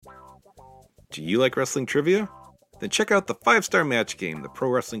Do you like wrestling trivia? Then check out the 5-star match game, the Pro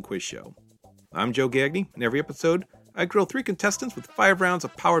Wrestling Quiz Show. I'm Joe Gagney, and every episode, I grill 3 contestants with 5 rounds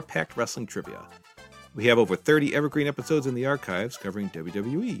of power-packed wrestling trivia. We have over 30 evergreen episodes in the archives covering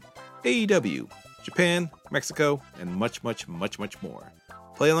WWE, AEW, Japan, Mexico, and much, much, much, much more.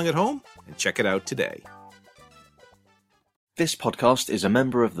 Play along at home and check it out today. This podcast is a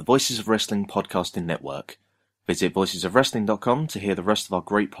member of the Voices of Wrestling podcasting network. Visit voicesofwrestling.com to hear the rest of our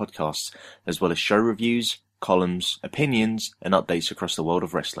great podcasts, as well as show reviews, columns, opinions, and updates across the world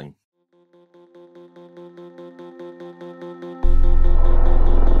of wrestling.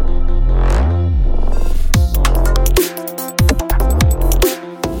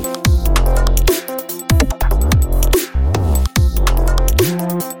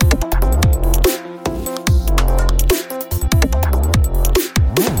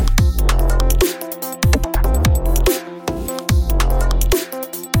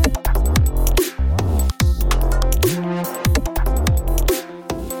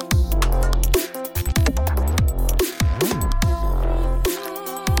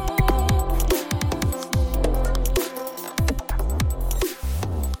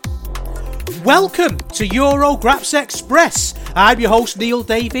 Welcome to Eurograps Express. I'm your host Neil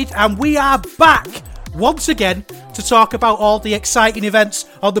David, and we are back once again to talk about all the exciting events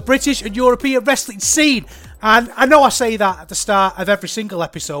on the British and European wrestling scene. And I know I say that at the start of every single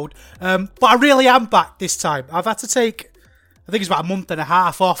episode, but I really am back this time. I've had to take, I think it's about a month and a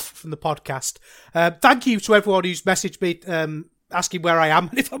half off from the podcast. Thank you to everyone who's messaged me asking where I am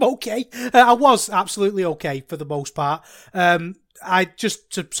and if I'm okay. I was absolutely okay for the most part. I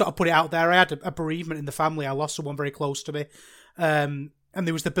just to sort of put it out there, I had a bereavement in the family. I lost someone very close to me, and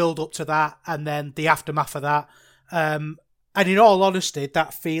there was the build up to that, and then the aftermath of that. And in all honesty,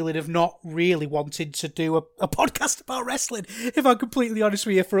 that feeling of not really wanting to do a podcast about wrestling, if I'm completely honest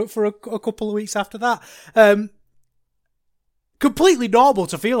with you, for a couple of weeks after that. Completely normal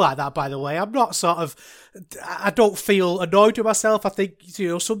to feel like that, by the way. I'm not I don't feel annoyed with myself. I think,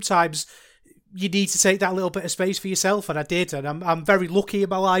 sometimes you need to take that little bit of space for yourself, and I did, and I'm very lucky in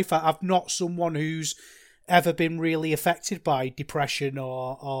my life. I'm not someone who's ever been really affected by depression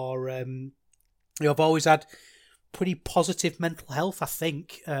or I've always had pretty positive mental health, I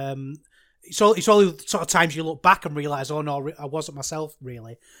think. It's only sort of times you look back and realise, oh no, I wasn't myself,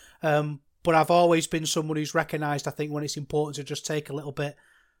 really. But I've always been someone who's recognised, I think, when it's important to just take a little bit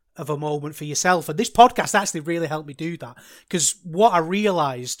of a moment for yourself. And this podcast actually really helped me do that, because what I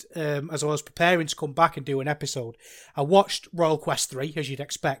realised as I was preparing to come back and do an episode, I watched Royal Quest 3, as you'd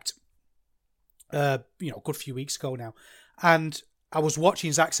expect, a good few weeks ago now, and I was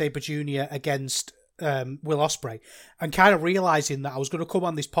watching Zack Sabre Jr. against Will Ospreay, and kind of realising that I was going to come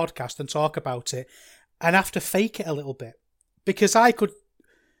on this podcast and talk about it and have to fake it a little bit, because I could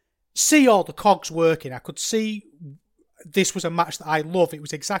see all the cogs working. I could see this was a match that I love. It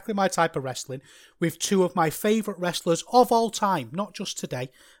was exactly my type of wrestling, with 2 of my favourite wrestlers of all time, not just today,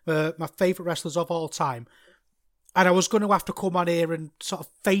 my favourite wrestlers of all time. And I was going to have to come on here and sort of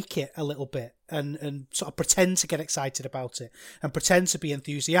fake it a little bit and sort of pretend to get excited about it and pretend to be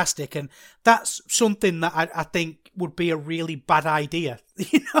enthusiastic. And that's something that I think would be a really bad idea.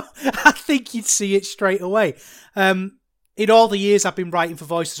 I think you'd see it straight away. In all the years I've been writing for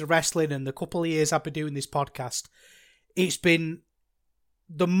Voices of Wrestling and the couple of years I've been doing this podcast, it's been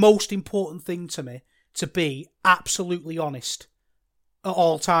the most important thing to me to be absolutely honest at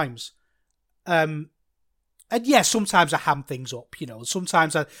all times. And yeah, sometimes I ham things up,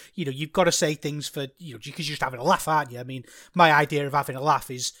 sometimes you've got to say things for, because you're just having a laugh, aren't you? I mean, my idea of having a laugh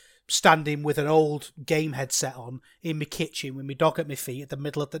is standing with an old game headset on in my kitchen with my dog at my feet at the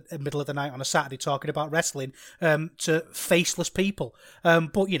middle of the night on a Saturday talking about wrestling to faceless people.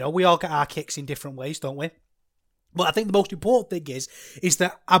 But, we all get our kicks in different ways, don't we? But I think the most important thing is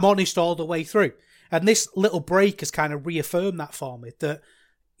that I'm honest all the way through. And this little break has kind of reaffirmed that for me, that,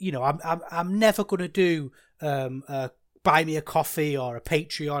 I'm never going to do buy me a coffee or a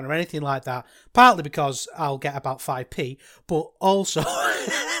Patreon or anything like that, partly because I'll get about 5p, but also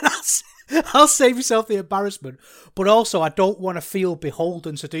I'll save myself the embarrassment, but also I don't want to feel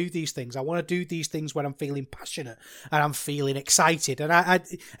beholden to do these things. I want to do these things when I'm feeling passionate and I'm feeling excited, and I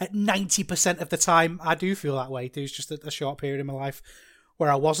at 90% of the time I do feel that way. There's just a short period in my life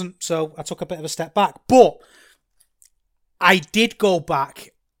where I wasn't, so I took a bit of a step back, but I did go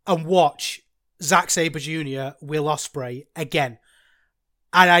back and watch Zack Sabre Jr., Will Ospreay again.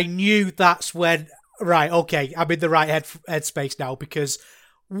 And I knew that's when, right, okay, I'm in the right headspace now, because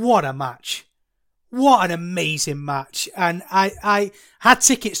what a match. What an amazing match. And I had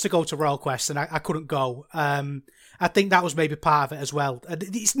tickets to go to Royal Quest and I couldn't go. And I think that was maybe part of it as well. And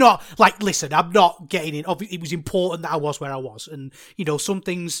it's not like, listen, I'm not getting in. It was important that I was where I was. And, some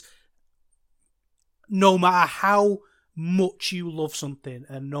things, no matter how much you love something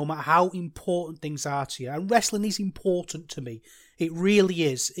and no matter how important things are to you, and wrestling is important to me. It really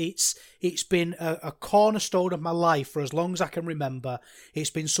is. It's been a cornerstone of my life for as long as I can remember.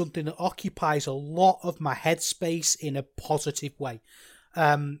 It's been something that occupies a lot of my headspace in a positive way.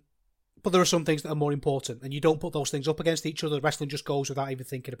 But there are some things that are more important, and you don't put those things up against each other. Wrestling just goes without even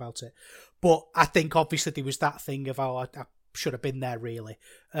thinking about it. But I think obviously there was that thing of, I should have been there really,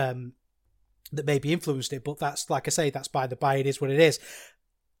 that maybe influenced it. But that's, like I say, that's by the by. It is what it is.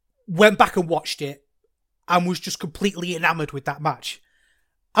 Went back and watched it and was just completely enamoured with that match.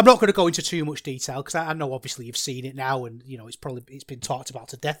 I'm not going to go into too much detail because I know obviously you've seen it now and it's been talked about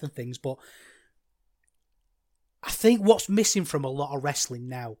to death and things, but I think what's missing from a lot of wrestling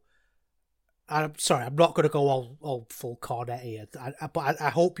now, I'm sorry, I'm not going to go all full cornet here, but I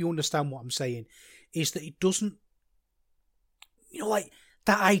hope you understand what I'm saying, is that it doesn't, like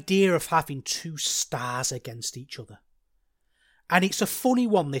that idea of having two stars against each other. And it's a funny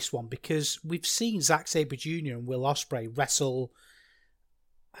one, this one, because we've seen Zack Sabre Jr. and Will Ospreay wrestle.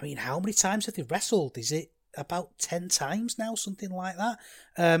 I mean, how many times have they wrestled? Is it about 10 times now? Something like that?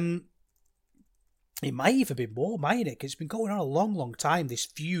 It might even be more, mightn't it? Because it's been going on a long, long time, this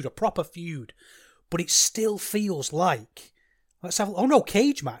feud, a proper feud. But it still feels like... Let's have... Oh, no,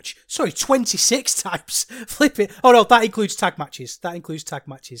 cage match. Sorry, 26 times. Flip it. Oh, no, that includes tag matches.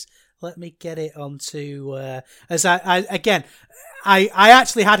 Let me get it onto... as I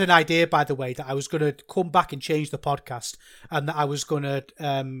actually had an idea, by the way, that I was going to come back and change the podcast and that I was going to...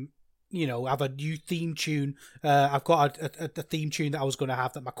 have a new theme tune. I've got a theme tune that I was going to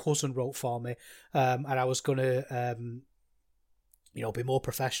have that my cousin wrote for me. And I was going to, be more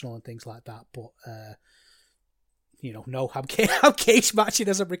professional and things like that. But, no, I'm cage matching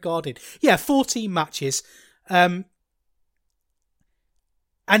as I'm recording. Yeah, 14 matches. And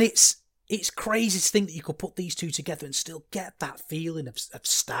it's crazy to think that you could put these two together and still get that feeling of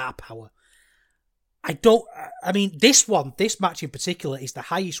star power. This match in particular is the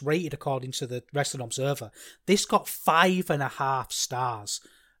highest rated according to the Wrestling Observer. This got 5.5 stars.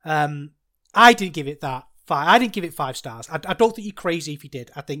 I didn't give it that. I didn't give it 5 stars. I don't think you're crazy if you did.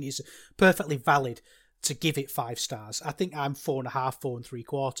 I think it's perfectly valid to give it 5 stars. I think I'm 4.5, 4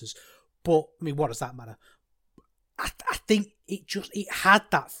 3/4. But, what does that matter? I think it had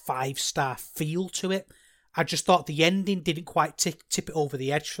that 5-star feel to it. I just thought the ending didn't quite tip it over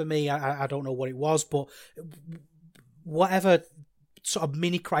the edge for me. I don't know what it was, but whatever sort of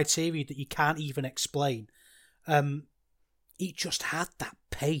mini criteria that you can't even explain, it just had that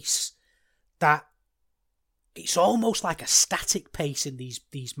pace. That it's almost like a static pace in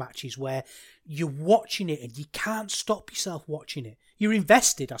these matches where you're watching it and you can't stop yourself watching it. You're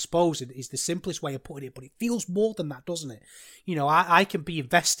invested, I suppose, is the simplest way of putting it, but it feels more than that, doesn't it? I can be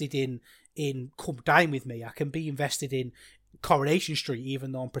invested in Come Dine With Me. I can be invested in Coronation Street,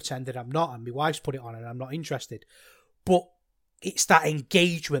 even though I'm pretending I'm not, and my wife's put it on and I'm not interested. But it's that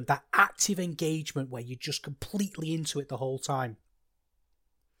engagement, that active engagement where you're just completely into it the whole time.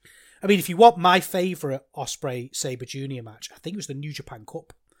 If you want my favourite Ospreay-Sabre Jr. match, I think it was the New Japan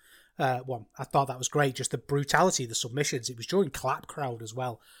Cup one. I thought that was great, just the brutality, the submissions. It was during clap crowd as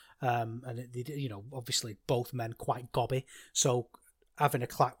well. And, obviously both men quite gobby, so having a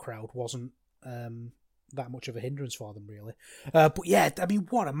clap crowd wasn't that much of a hindrance for them, really. But yeah,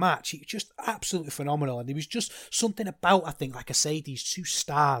 what a match. It was just absolutely phenomenal. And there was just something about, I think, like I say, these two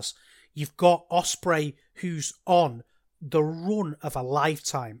stars. You've got Ospreay, who's on the run of a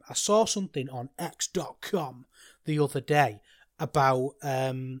lifetime. I saw something on X.com the other day about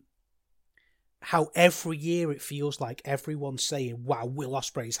how every year it feels like everyone's saying, wow, Will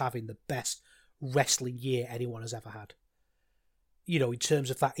Ospreay is having the best wrestling year anyone has ever had. In terms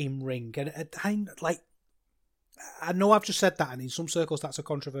of that in-ring. And I know I've just said that, and in some circles that's a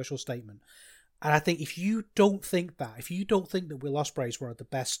controversial statement. And I think if you don't think that Will Ospreay is one of the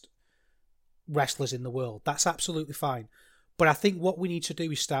best wrestlers in the world, that's absolutely fine. But I think what we need to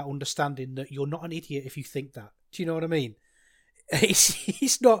do is start understanding that you're not an idiot if you think that. Do you know what I mean?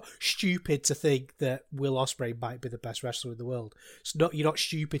 It's not stupid to think that Will Ospreay might be the best wrestler in the world. You're not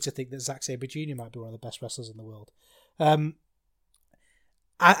stupid to think that Zack Sabre Jr. might be one of the best wrestlers in the world.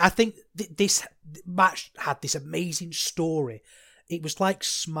 I think this match had this amazing story. It was like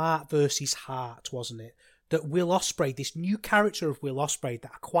Smart versus Hart, wasn't it? That Will Ospreay, this new character of Will Ospreay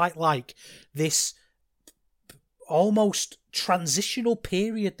that I quite like, this almost transitional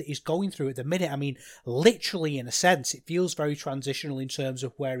period that he's going through at the minute. Literally, in a sense, it feels very transitional in terms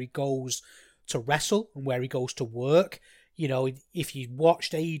of where he goes to wrestle and where he goes to work. You know, if you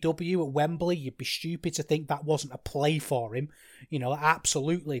watched AEW at Wembley, you'd be stupid to think that wasn't a play for him. You know,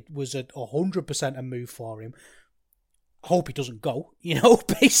 absolutely was 100% a move for him. Hope he doesn't go, you know,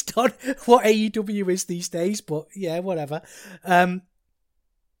 based on what AEW is these days. But yeah, whatever.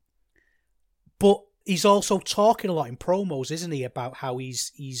 But he's also talking a lot in promos, isn't he, about how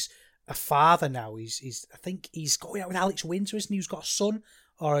he's a father now. I think he's going out with Alex Winter, isn't he? Who's got a son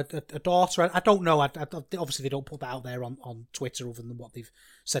or a daughter. I don't know. Obviously, they don't put that out there on Twitter other than what they've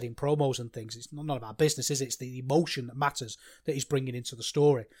said in promos and things. It's not about business, is it? It's the emotion that matters that he's bringing into the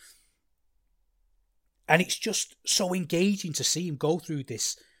story. And it's just so engaging to see him go through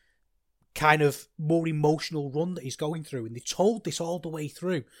this kind of more emotional run that he's going through. And they told this all the way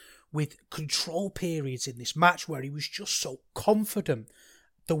through with control periods in this match where he was just so confident.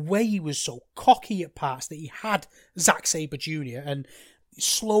 The way he was so cocky at parts that he had Zack Sabre Jr. and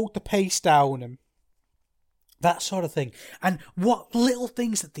slowed the pace down and that sort of thing. And what little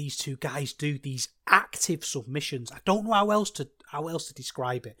things that these two guys do, these active submissions, I don't know how else to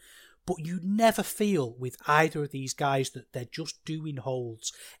describe it. But you never feel with either of these guys that they're just doing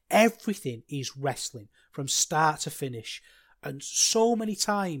holds. Everything is wrestling from start to finish. And so many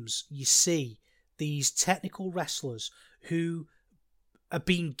times you see these technical wrestlers who are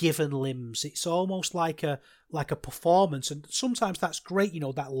being given limbs. It's almost like a performance. And sometimes that's great, you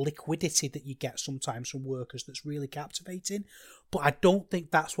know, that liquidity that you get sometimes from workers that's really captivating. But I don't think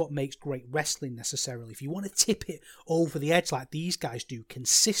that's what makes great wrestling necessarily. If you want to tip it over the edge like these guys do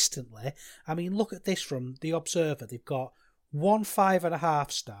consistently, I mean, look at this from The Observer. They've got 1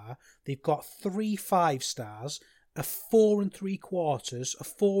 5.5 star, they've got 3 5 stars, a 4 3/4, a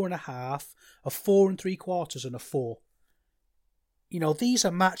 4.5, a 4 3/4, and a 4. You know, these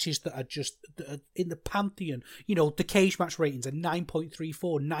are matches that are just in the pantheon. You know, the cage match ratings are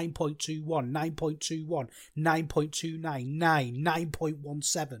 9.34, 9.21, 9.21, 9.29, 9,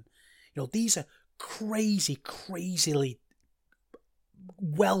 9.17. You know, these are crazily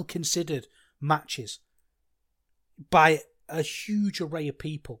well-considered matches by a huge array of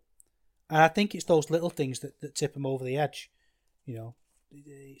people. And I think it's those little things that tip them over the edge. You know,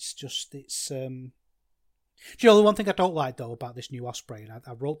 do you know the one thing I don't like though about this new Ospreay, and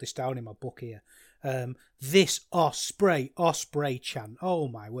I wrote this down in my book here, this Ospreay chant, oh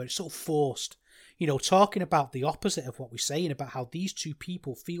my word, it's so forced. You know, talking about the opposite of what we're saying, about how these two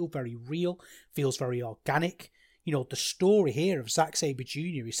people feel very real, feels very organic. You know, the story here of Zack Sabre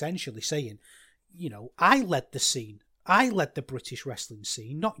Jr. essentially saying, you know, I led the scene. I led the British wrestling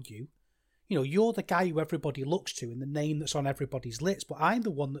scene, not you. You know, you're the guy who everybody looks to and the name that's on everybody's lips, but I'm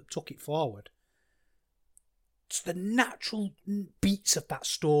the one that took it forward. It's the natural beats of that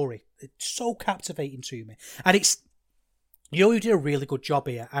story. It's so captivating to me. And it's, you know, you did a really good job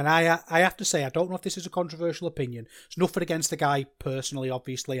here. And I have to say, I don't know if this is a controversial opinion. It's nothing against the guy personally,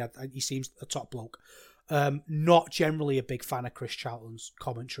 obviously. He seems a top bloke. Not generally a big fan of Chris Charlton's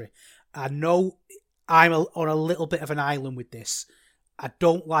commentary. I know I'm on a little bit of an island with this. I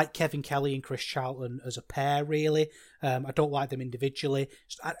don't like Kevin Kelly and Chris Charlton as a pair, really. I don't like them individually.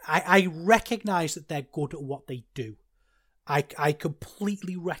 I recognise that they're good at what they do. I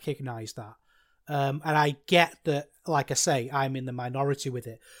completely recognise that. And I get that, like I say, I'm in the minority with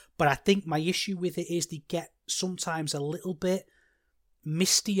it. But I think my issue with it is they get sometimes a little bit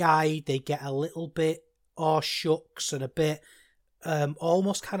misty-eyed. They get a little bit, oh shucks, and a bit...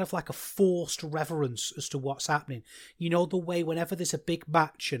 almost kind of like a forced reverence as to what's happening. You know, the way whenever there's a big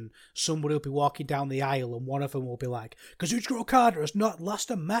match and somebody will be walking down the aisle and one of them will be like, Kazuchika Okada has not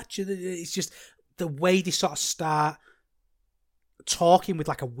lost a match. It's just the way they sort of start talking with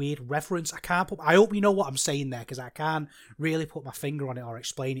like a weird reverence. I hope you know what I'm saying there, because I can't really put my finger on it or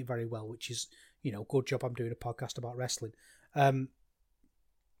explain it very well, which is, you know, good job I'm doing a podcast about wrestling. But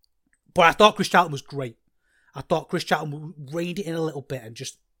I thought Chris Charlton was great. I thought Chris Charlton reined it in a little bit and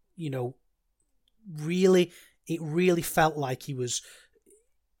just, you know, it really felt like he was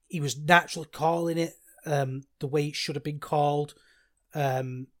naturally calling it the way it should have been called.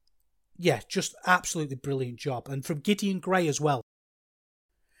 Yeah, just absolutely brilliant job. And from Gideon Gray as well.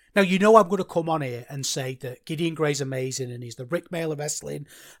 Now, you know I'm going to come on here and say that Gideon Gray's amazing and he's the Rick Mail of wrestling,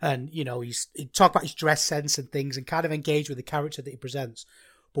 and, you know, he talk about his dress sense and things and kind of engage with the character that he presents.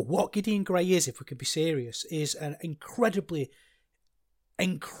 But what Gideon Gray is, if we can be serious, is an incredible,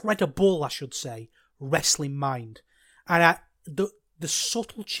 I should say, wrestling mind. And the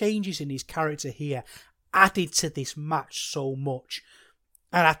subtle changes in his character here added to this match so much.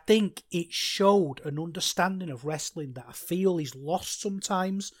 And I think it showed an understanding of wrestling that I feel is lost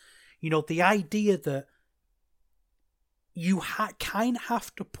sometimes. You know, the idea that, you kind of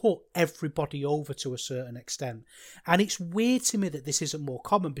have to put everybody over to a certain extent. And it's weird to me that this isn't more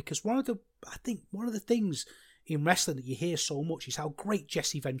common, because one of the things in wrestling that you hear so much is how great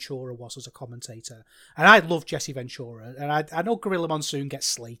Jesse Ventura was as a commentator. And I love Jesse Ventura, and I know Gorilla Monsoon gets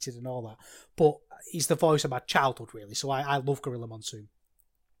slated and all that, but he's the voice of my childhood, really, so I love Gorilla Monsoon.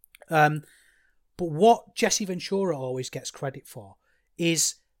 But what Jesse Ventura always gets credit for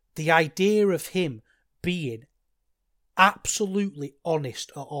is the idea of him being absolutely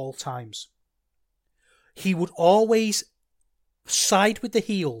honest at all times. He would always side with the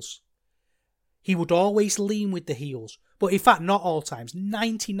heels. He would always lean with the heels. But in fact, not all times.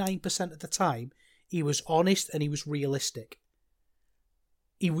 99% of the time, he was honest and he was realistic.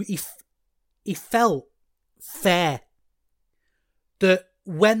 He felt fair. That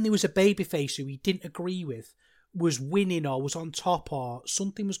when there was a babyface who he didn't agree with was winning or was on top or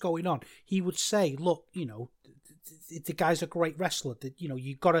something was going on, he would say, look, the guy's a great wrestler.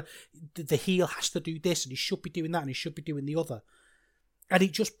 You gotta, the heel has to do this and he should be doing that and he should be doing the other. And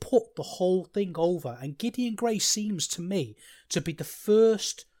it just put the whole thing over. And Gideon Gray seems to me to be the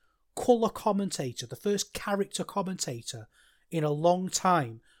first colour commentator, the first character commentator in a long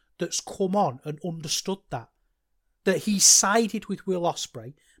time that's come on and understood that. That he sided with Will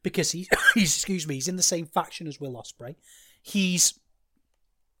Ospreay because he's in the same faction as Will Ospreay. He's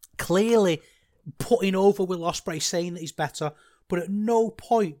clearly putting over Will Ospreay, saying that he's better, but at no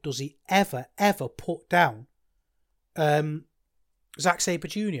point does he ever put down Zack Sabre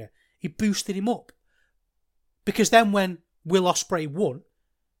Jr. He boosted him up. Because then when Will Ospreay won,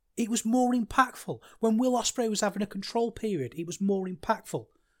 it was more impactful. When Will Ospreay was having a control period, it was more impactful.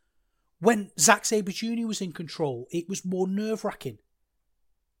 When Zack Sabre Jr. was in control, it was more nerve-wracking.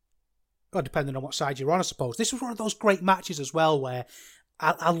 Well, depending on what side you're on, I suppose. This was one of those great matches as well where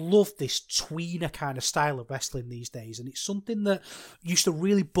I love this tweener kind of style of wrestling these days, and it's something that used to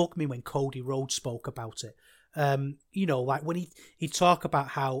really bug me when Cody Rhodes spoke about it. Like when he'd talk about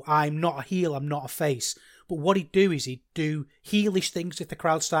how I'm not a heel, I'm not a face, but what he'd do is he'd do heelish things if the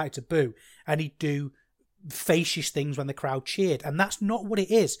crowd started to boo, and he'd do face-ish things when the crowd cheered, and that's not what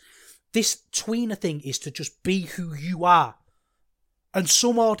it is. This tweener thing is to just be who you are, and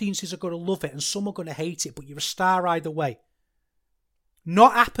some audiences are going to love it and some are going to hate it, but you're a star either way.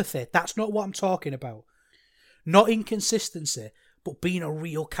 Not apathy, that's not what I'm talking about. Not inconsistency, but being a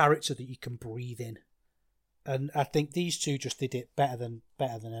real character that you can breathe in. And I think these two just did it better than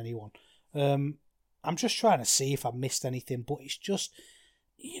anyone. I'm just trying to see if I missed anything, but it's just,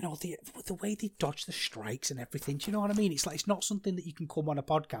 the way they dodge the strikes and everything. Do you know what I mean? It's like it's not something that you can come on a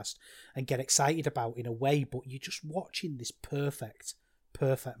podcast and get excited about in a way, but you're just watching this perfect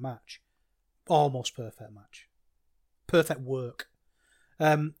match, almost perfect match, perfect work.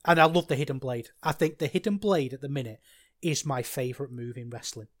 And I love the Hidden Blade. I think the Hidden Blade at the minute is my favourite move in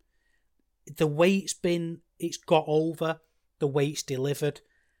wrestling. The way it's got over, the way it's delivered,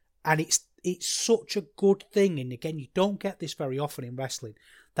 and it's such a good thing. And again, you don't get this very often in wrestling,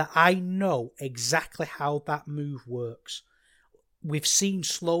 that I know exactly how that move works. We've seen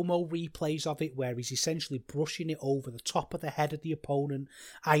slow-mo replays of it where he's essentially brushing it over the top of the head of the opponent.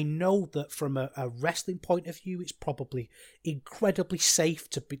 I know that from a wrestling point of view, it's probably incredibly safe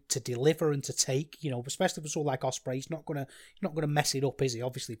to deliver and to take. Especially for someone like Ospreay, he's not gonna mess it up, is he?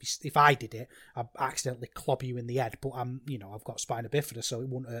 Obviously, if I did it, I'd accidentally clob you in the head. But I've got spina bifida, so it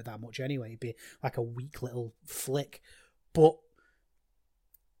wouldn't hurt that much anyway. It'd be like a weak little flick, but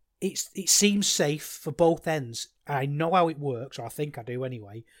it seems safe for both ends. I know how it works, or I think I do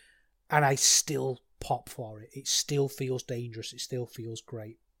anyway, and I still pop for it. It still feels dangerous. It still feels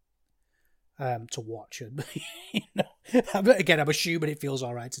great to watch. And again, I'm assuming it feels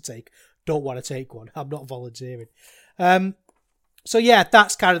all right to take. Don't want to take one. I'm not volunteering. So yeah,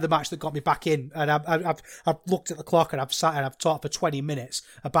 that's kind of the match that got me back in. And I've looked at the clock and I've sat and I've talked for 20 minutes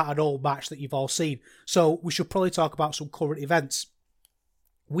about an old match that you've all seen. So we should probably talk about some current events.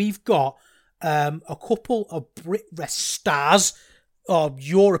 We've got a couple of Brit stars, or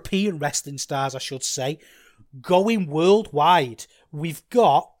European wrestling stars, I should say, going worldwide. We've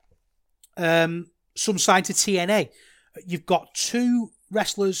got some signed to TNA. You've got two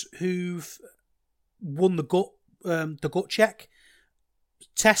wrestlers who've won the gut check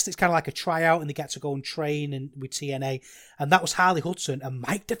test. It's kind of like a tryout, and they get to go and train with TNA. And that was Harley Hudson and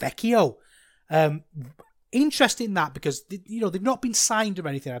Mike DeVecchio. Interesting that, because they've not been signed or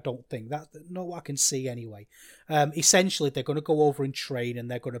anything. I don't think that's not what I can see anyway. Essentially, they're going to go over and train,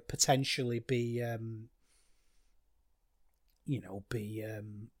 and they're going to potentially be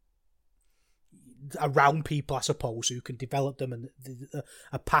around people, I suppose, who can develop them, and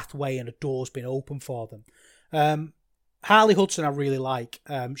a pathway and a door's been open for them. Harley Hudson I really like.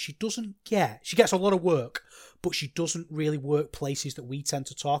 She gets a lot of work, but she doesn't really work places that we tend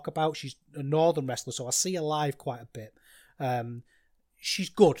to talk about. She's a northern wrestler, so I see her live quite a bit. She's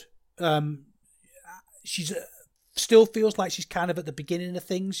good. She's still feels like she's kind of at the beginning of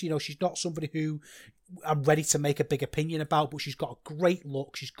things. You know, she's not somebody who I'm ready to make a big opinion about, but she's got a great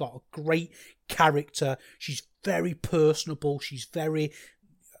look. She's got a great character. She's very personable. She's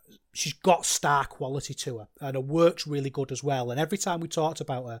got star quality to her, and her work's really good as well. And every time we talked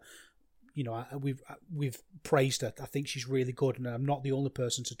about her, you know, we've praised her. I think she's really good, and I'm not the only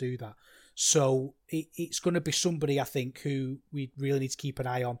person to do that. So it's going to be somebody, I think, who we really need to keep an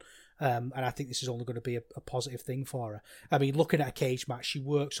eye on. And I think this is only going to be a positive thing for her. I mean, looking at a cage match, she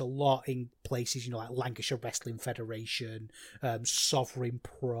works a lot in places, you know, like Lancashire Wrestling Federation, Sovereign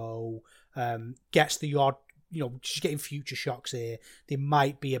Pro, gets the odd, you know, she's getting Future Shocks here. There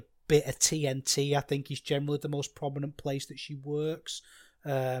might be a bit of TNT, I think, is generally the most prominent place that she works.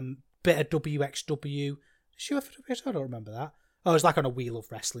 Bit of WXW. Is she ever for WXW? I don't remember that. Oh, it's like on a Wheel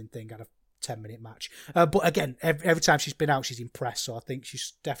of Wrestling thing, had a 10-minute match. But again, every time she's been out, she's impressed, so I think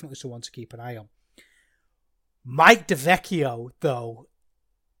she's definitely someone to keep an eye on. Mike DeVecchio, though,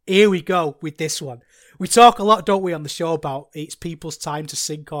 here we go with this one. We talk a lot, don't we, on the show about it's people's time to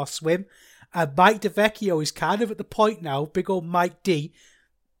sink or swim, and Mike DeVecchio is kind of at the point now, big old Mike D,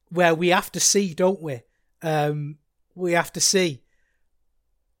 where we have to see, don't we? We have to see.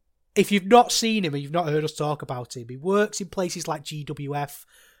 If you've not seen him and you've not heard us talk about him, he works in places like GWF.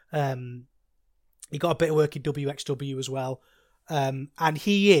 He got a bit of work in WXW as well. And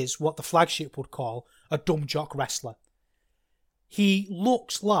he is what the flagship would call a dumb jock wrestler. He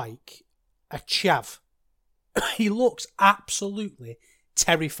looks like a chav. He looks absolutely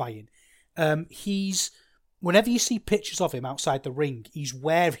terrifying. Whenever you see pictures of him outside the ring, he's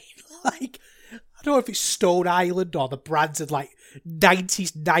wearing like, I don't know if it's Stone Island or the brands of like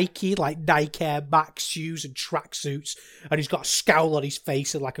 90s Nike, like Nike Air Max shoes and tracksuits, and he's got a scowl on his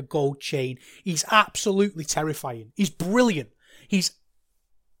face and like a gold chain. He's absolutely terrifying. He's brilliant. He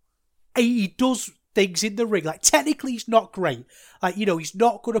does things in the ring. Like, technically he's not great. Like, you know, he's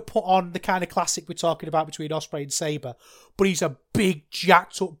not going to put on the kind of classic we're talking about between Ospreay and Sabre, but he's a big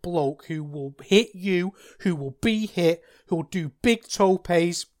jacked up bloke who will hit you, who will be hit, who will do big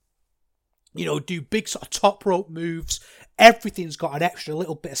topes, you know, do big sort of top rope moves. Everything's got an extra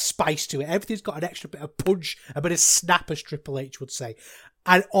little bit of spice to it. Everything's got an extra bit of punch, a bit of snap, as Triple H would say.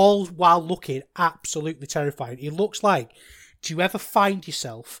 And all while looking absolutely terrifying. He looks like, do you ever find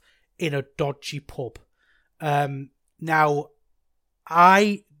yourself in a dodgy pub? Now,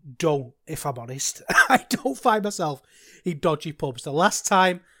 I don't, if I'm honest. I don't find myself in dodgy pubs. The last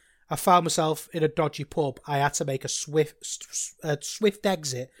time I found myself in a dodgy pub, I had to make a swift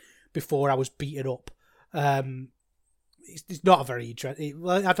exit before I was beaten up. It's not a very interesting.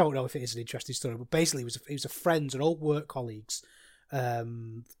 Well, I don't know if it is an interesting story, but basically, it was a friend's, an old work colleague's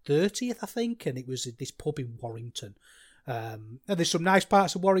 30th, I think, and it was at this pub in Warrington. And there's some nice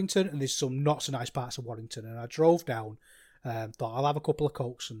parts of Warrington, and there's some not so nice parts of Warrington. And I drove down, thought I'll have a couple of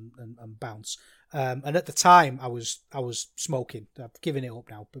cokes and bounce. And at the time, I was smoking. I've given it up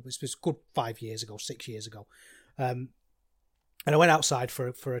now, but it was a good 6 years ago. And I went outside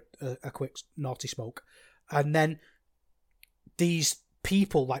for a quick naughty smoke. And then these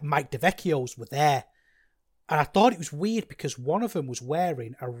people like Mike DeVecchio's were there. And I thought it was weird because one of them was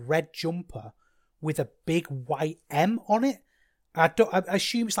wearing a red jumper with a big white M on it. I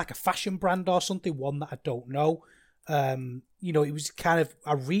assume it's like a fashion brand or something, one that I don't know. You know, it was kind of,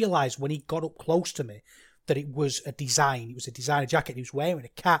 I realised when he got up close to me that it was a design. It was a designer jacket. He was wearing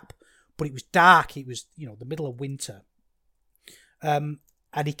a cap, but it was dark. It was, you know, the middle of winter. And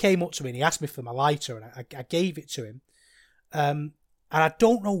he came up to me and he asked me for my lighter, and I gave it to him. And I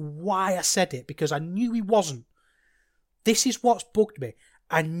don't know why I said it, because I knew he wasn't. This is what's bugged me.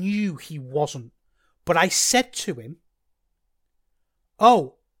 I knew he wasn't. But I said to him,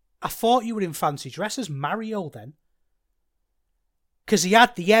 "Oh, I thought you were in fancy dress as Mario then." Because he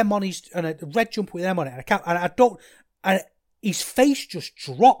had the M on his, and a red jumper with M on it, and his face just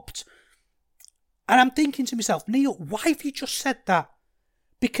dropped. And I'm thinking to myself, Neil, why have you just said that?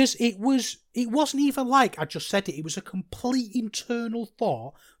 Because it wasn't even like I just said it. It was a complete internal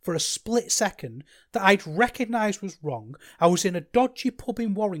thought for a split second that I'd recognised was wrong. I was in a dodgy pub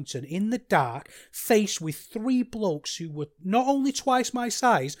in Warrington in the dark, faced with 3 blokes who were not only twice my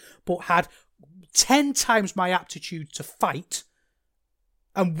size, but had 10 times my aptitude to fight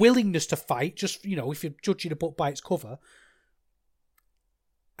and willingness to fight, just, you know, if you're judging a book by its cover.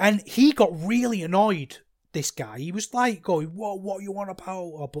 And he got really annoyed this guy. He was like going, what you on about?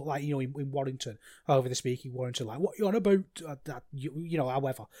 Or, but like, you know, in Warrington, over the speaking Warrington, like, what you on about? You know,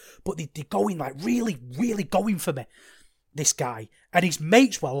 however. But they're going like really, really going for me, this guy. And his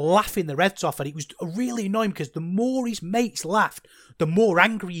mates were laughing their heads off, and it was really annoying because the more his mates laughed, the more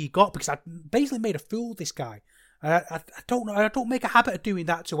angry he got, because I basically made a fool of this guy. I don't know. I don't make a habit of doing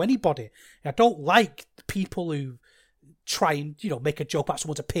that to anybody. I don't like people who try and, you know, make a joke about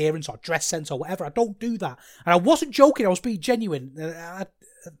someone's appearance or dress sense or whatever. I don't do that. And I wasn't joking. I was being genuine.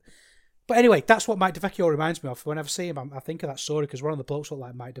 But anyway, that's what Mike DeVecchio reminds me of. Whenever I see him, I think of that story because one of the blokes looked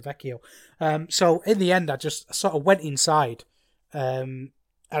like Mike DeVecchio. So in the end, I just sort of went inside and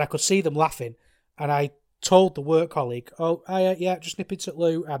I could see them laughing. And I told the work colleague, yeah, just nip into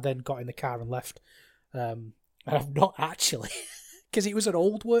Lou, and then got in the car and left. And I've not actually... because it was an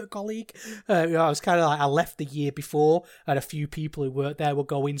old work colleague. I was kind of like, I left the year before, and a few people who worked there were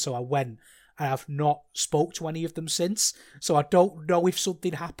going, so I went. And I've not spoke to any of them since, so I don't know if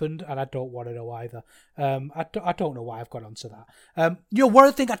something happened, and I don't want to know either. I don't know why I've got onto that. You know, one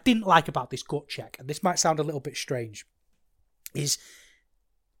of the things I didn't like about this gut check, and this might sound a little bit strange, is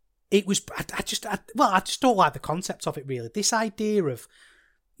it was I just don't like the concept of it really. This idea of,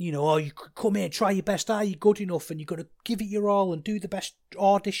 you know, you could come here, try your best. Are you good enough? And you've got to give it your all and do the best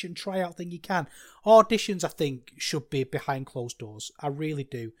audition, tryout thing you can. Auditions, I think, should be behind closed doors. I really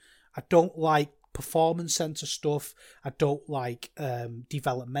do. I don't like performance centre stuff. I don't like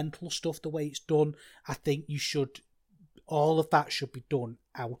developmental stuff the way it's done. I think all of that should be done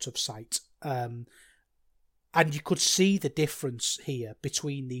out of sight. And you could see the difference here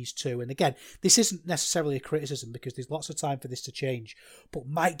between these two. And again, this isn't necessarily a criticism because there's lots of time for this to change. But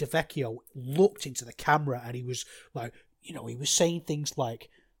Mike DeVecchio looked into the camera and he was like, you know, he was saying things like,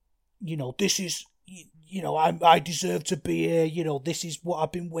 you know, this is, you know, I deserve to be here. You know, this is what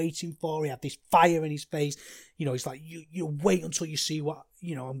I've been waiting for. He had this fire in his face. You know, he's like, you wait until you see what,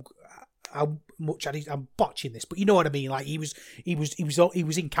 you know, how much I'm botching this, but you know what I mean. Like he was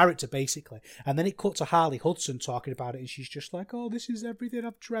in character basically, and then it cut to Harley Hudson talking about it, and she's just like, "Oh, this is everything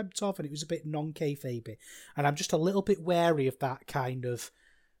I've dreamt of," and it was a bit non-kayfabe, and I'm just a little bit wary of that kind of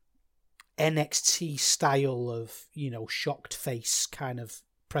NXT style of, you know, shocked face kind of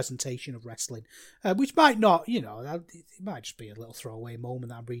presentation of wrestling, which might not, you know, it might just be a little throwaway moment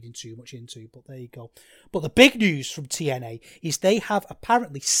that I'm reading too much into, but there you go. But the big news from TNA is they have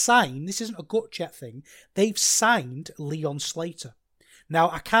apparently signed, this isn't a gut check thing, they've signed Leon Slater. Now,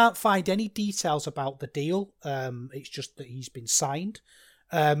 I can't find any details about the deal, it's just that he's been signed.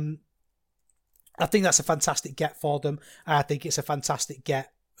 I think that's a fantastic get for them, and I think it's a fantastic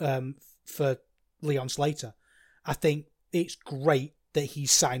get for Leon Slater. I think it's great that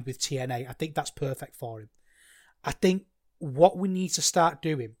he's signed with TNA. I think that's perfect for him. I think what we need to start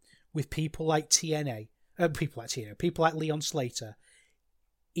doing with people like people like Leon Slater,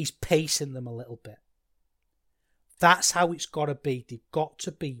 is pacing them a little bit. That's how it's got to be. They've got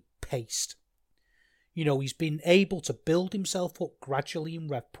to be paced. You know, he's been able to build himself up gradually in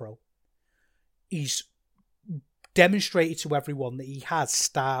RevPro. He's demonstrated to everyone that he has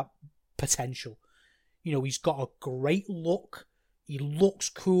star potential. You know, he's got a great look. He looks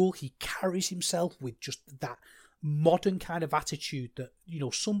cool. He carries himself with just that modern kind of attitude that, you know,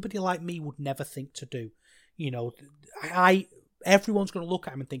 somebody like me would never think to do. You know, everyone's going to look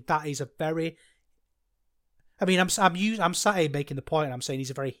at him and think that is a very... I mean, I'm sat here making the point and I'm saying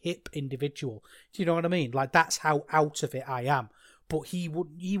he's a very hip individual. Do you know what I mean? Like, that's how out of it I am. But he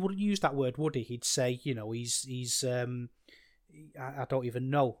wouldn't use that word, would he? He'd say, you know, he's I don't even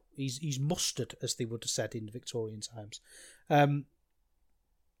know. He's mustard, as they would have said in Victorian times.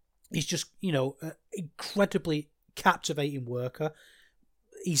 He's just, you know, an incredibly captivating worker.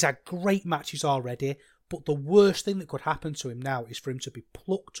 He's had great matches already, but the worst thing that could happen to him now is for him to be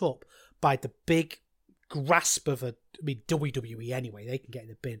plucked up by the big grasp of WWE anyway, they can get in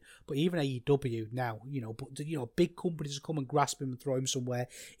the bin, but even AEW now, you know, but, you know, big companies come and grasp him and throw him somewhere.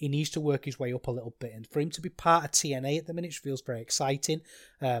 He needs to work his way up a little bit, and for him to be part of TNA at the minute feels very exciting.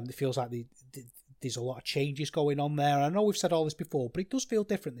 It feels like there's a lot of changes going on there. I know we've said all this before, but it does feel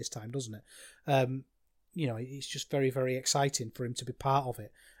different this time, doesn't it? You know, it's just very, very exciting for him to be part of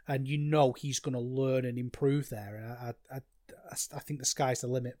it, and you know he's going to learn and improve there. And I think the sky's the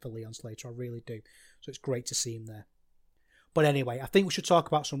limit for Leon Slater. I really do. So it's great to see him there. But anyway, I think we should talk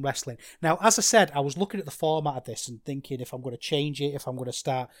about some wrestling. Now, as I said, I was looking at the format of this and thinking if I'm going to change it, if I'm going to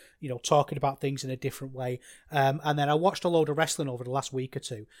start, you know, talking about things in a different way. And then I watched a load of wrestling over the last week or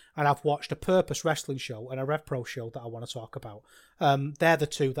two. And I've watched a Purpose wrestling show and a RevPro show that I want to talk about. They're the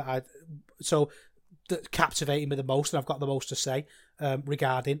two that So that captivated me the most, and I've got the most to say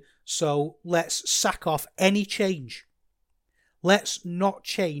regarding. So let's sack off any change. Let's not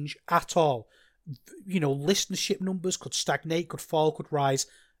change at all. Listenership numbers could stagnate, could fall, could rise.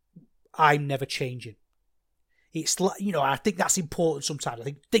 I'm never changing. It's like, I think that's important sometimes. I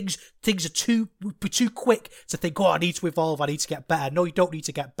think things are too quick to think, I need to evolve, I need to get better. No, you don't need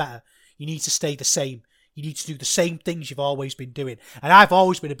to get better. You need to stay the same. You need to do the same things you've always been doing. And I've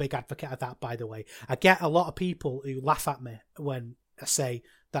always been a big advocate of that, by the way. I get a lot of people who laugh at me when I say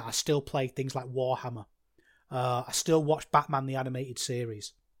that I still play things like Warhammer. I still watch Batman the Animated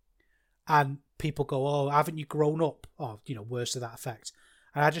Series. And people go, oh, haven't you grown up? Or, words to that effect.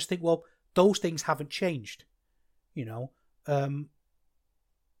 And I just think, well, those things haven't changed. A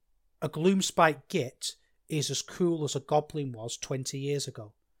Gloomspite Git is as cool as a goblin was 20 years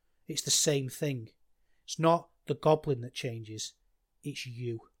ago. It's the same thing. It's not the goblin that changes. It's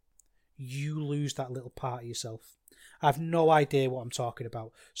you. You lose that little part of yourself. I have no idea what I'm talking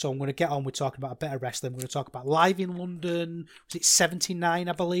about. So I'm going to get on with talking about a bit of wrestling. We're going to talk about Live in London. Was it 79,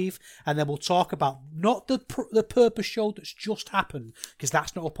 I believe? And then we'll talk about not the Purpose show that's just happened, because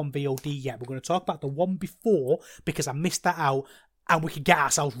that's not up on VOD yet. We're going to talk about the one before, because I missed that out. And we can get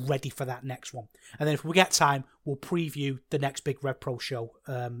ourselves ready for that next one. And then if we get time, we'll preview the next big RevPro show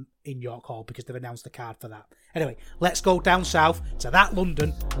in York Hall, because they've announced the card for that. Anyway, let's go down south to that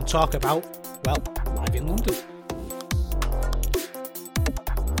London and talk about, Live in London.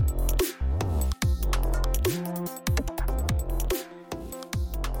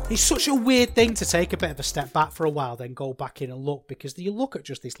 It's such a weird thing to take a bit of a step back for a while, then go back in and look, because you look at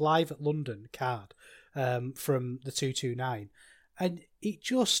just this Live at London card from the 229, and it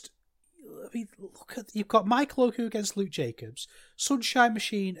just, look at, you've got Michael Oku against Luke Jacobs, Sunshine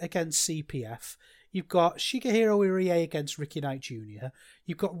Machine against CPF, you've got Shigehiro Irie against Ricky Knight Jr.,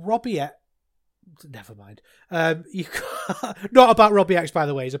 you've got Robbie never mind. You've got, not about Robbie X, by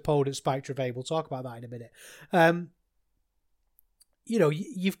the way, his opponent Spike Trevay, we'll talk about that in a minute.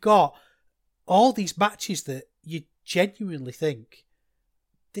 You've got all these matches that you genuinely think,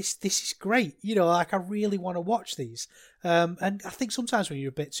 this is great. I really want to watch these. And I think sometimes when you're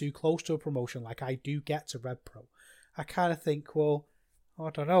a bit too close to a promotion, like I do get to RevPro, I kind of think, well, I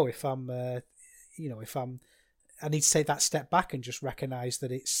don't know if I need to take that step back and just recognise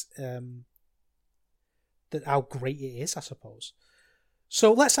that it's, that how great it is, I suppose.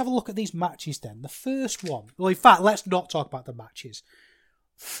 So let's have a look at these matches then. The first one, well, in fact, let's not talk about the matches.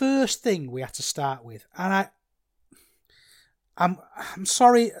 First thing we have to start with, and I'm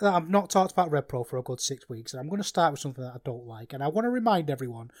sorry that I've not talked about RevPro for a good 6 weeks, and I'm going to start with something that I don't like, and I want to remind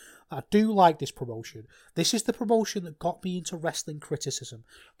everyone that I do like this promotion. This is the promotion that got me into wrestling criticism.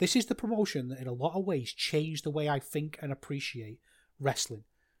 This is the promotion that in a lot of ways changed the way I think and appreciate wrestling.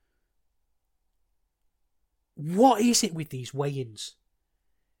 What is it with these weigh-ins?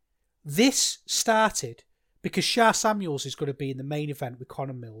 This started because Shah Samuels is going to be in the main event with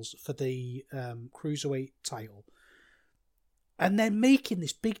Conor Mills for the Cruiserweight title. And they're making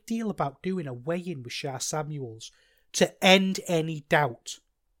this big deal about doing a weigh-in with Shah Samuels to end any doubt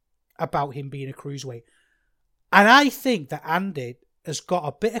about him being a Cruiserweight. And I think that Andy has got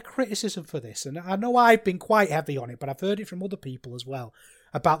a bit of criticism for this. And I know I've been quite heavy on it, but I've heard it from other people as well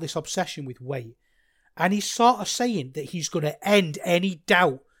about this obsession with weight. And he's sort of saying that he's going to end any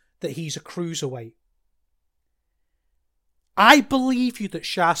doubt that he's a Cruiserweight. I believe you that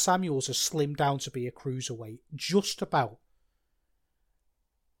Shah Samuels has slimmed down to be a Cruiserweight. Just about.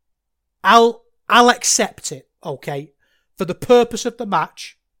 I'll accept it, okay? For the purpose of the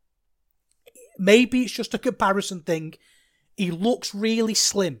match. Maybe it's just a comparison thing. He looks really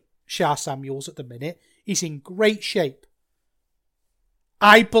slim, Shah Samuels, at the minute. He's in great shape.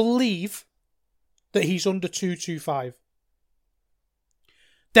 I believe that he's under 225.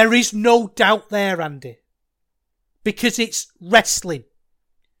 There is no doubt there, Andy. Because it's wrestling.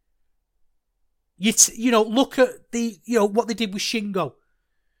 Look at what they did with Shingo.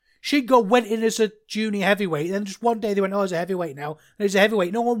 Shingo went in as a junior heavyweight, then just one day they went, oh, he's a heavyweight now. And he's a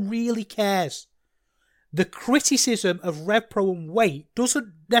heavyweight. No one really cares. The criticism of RevPro and weight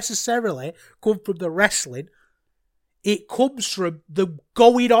doesn't necessarily come from the wrestling. It comes from them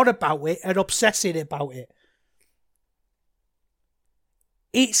going on about it and obsessing about it.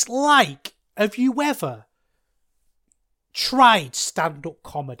 It's like, have you ever tried stand-up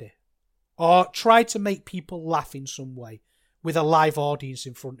comedy? Or tried to make people laugh in some way with a live audience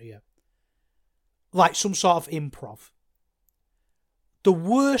in front of you? Like some sort of improv. The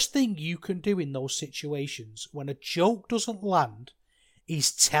worst thing you can do in those situations when a joke doesn't land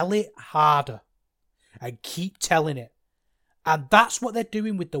is tell it harder and keep telling it And that's what they're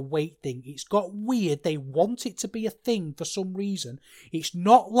doing with the weight thing. It's got weird. They want it to be a thing for some reason. It's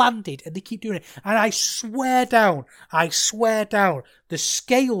not landed, and they keep doing it. And I swear down, the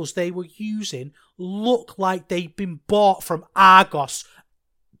scales they were using look like they've been bought from Argos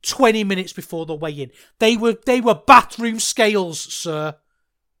 20 minutes before the weigh-in. They were bathroom scales, sir.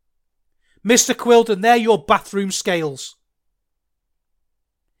 Mr. Quilden, they're your bathroom scales.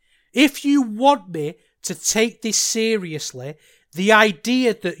 If you want me to take this seriously, the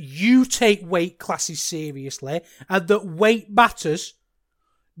idea that you take weight classes seriously and that weight matters,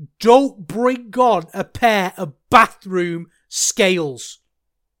 don't bring on a pair of bathroom scales.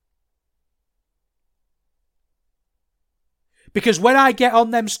 Because when I get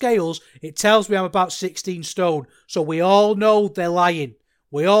on them scales, it tells me I'm about 16 stone. So we all know they're lying.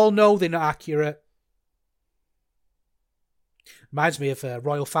 We all know they're not accurate. Reminds me of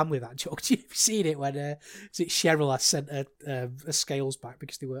Royal Family, that joke. Have you seen it when is it Cheryl has sent her scales back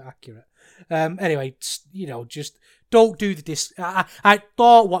because they weren't accurate? Anyway, just don't do the disc. I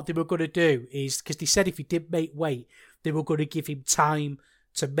thought what they were going to do is, because they said if he did make weight, they were going to give him time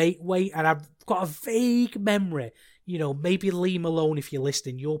to make weight. And I've got a vague memory. Maybe leave him alone if you're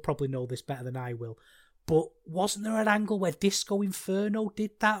listening. You'll probably know this better than I will. But wasn't there an angle where Disco Inferno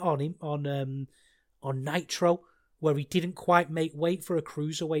did that on him on Nitro, where he didn't quite make weight for a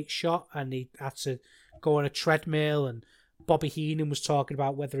cruiserweight shot and he had to go on a treadmill, and Bobby Heenan was talking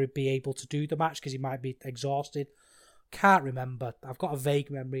about whether he'd be able to do the match because he might be exhausted. Can't remember. I've got a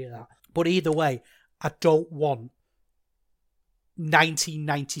vague memory of that. But either way, I don't want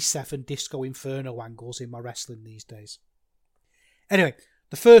 1997 Disco Inferno angles in my wrestling these days. Anyway,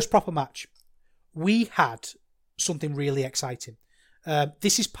 the first proper match. We had something really exciting.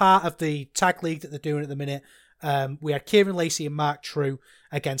 This is part of the tag league that they're doing at the minute. We had Kieran Lacey and Mark True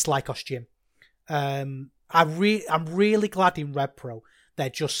against Lycos Jim. I'm really glad in RevPro they're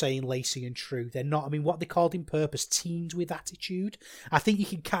just saying Lacey and True. They're not, what they called in Purpose, teens with attitude. I think you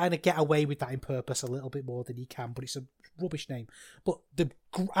can kind of get away with that in Purpose a little bit more than you can, but it's a rubbish name. But the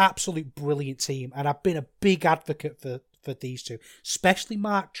absolute brilliant team, and I've been a big advocate for these two, especially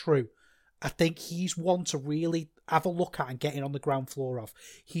Mark True. I think he's one to really have a look at and get in on the ground floor of.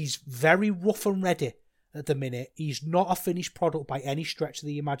 He's very rough and ready at the minute. He's not a finished product by any stretch of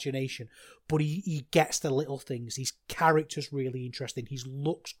the imagination, but he gets the little things. His character's really interesting. His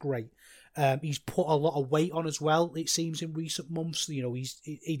looks great. He's put a lot of weight on as well, it seems, in recent months. He's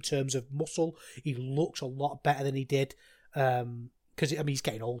in terms of muscle, he looks a lot better than he did. Because he's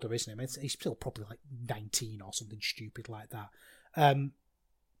getting older, isn't he? He's still probably like 19 or something stupid like that.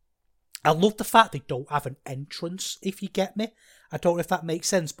 I love the fact they don't have an entrance, if you get me. I don't know if that makes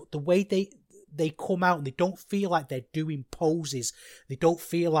sense, but the way they come out and they don't feel like they're doing poses. They don't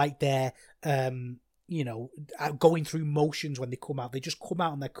feel like they're, going through motions when they come out. They just come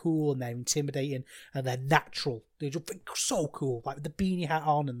out and they're cool and they're intimidating and they're natural. They're just so cool, like with the beanie hat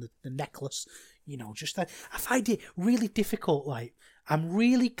on and the necklace. I find it really difficult. Like, I'm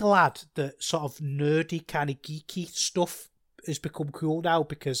really glad that sort of nerdy, kind of geeky stuff has become cool now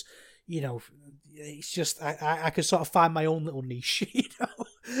because, it's just, I can sort of find my own little niche,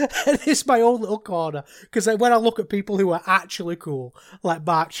 and it's my own little corner. Because when I look at people who are actually cool, like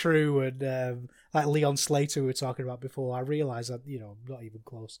Mark True and like Leon Slater, who we were talking about before, I realise that, I'm not even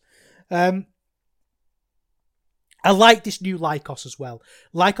close. I like this new Lycos as well.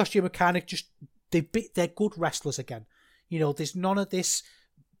 Lycos Jim are kind of just, they're good wrestlers again. There's none of this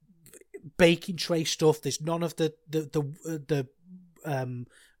baking tray stuff. There's none of the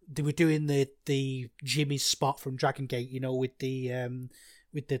they were doing the Jimmy's spot from Dragon Gate, with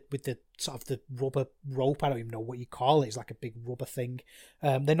the sort of the rubber rope. I don't even know what you call it. It's like a big rubber thing.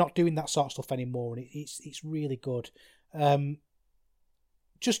 They're not doing that sort of stuff anymore, and it's really good.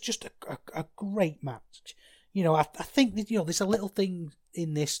 Just a great match. I think that, there's a little thing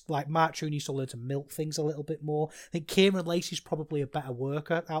in this, like Mark True needs to learn to milk things a little bit more. I think Kieran Lacey's probably a better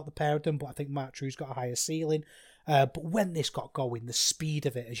worker out the pair of them, but I think Mark True's got a higher ceiling. But when this got going, the speed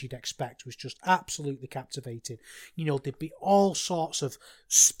of it, as you'd expect, was just absolutely captivating. There'd be all sorts of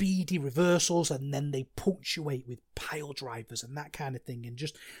speedy reversals, and then they punctuate with pile drivers and that kind of thing, and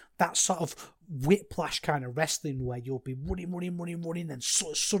just that sort of whiplash kind of wrestling where you'll be running, then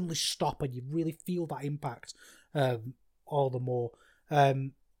suddenly stop, and you really feel that impact all the more.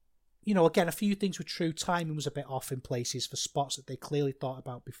 Again, a few things were true. Timing was a bit off in places for spots that they clearly thought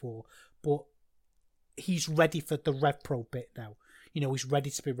about before, but he's ready for the RevPro bit now. He's ready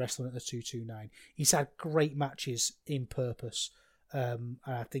to be wrestling at the 229. He's had great matches in Purpose. And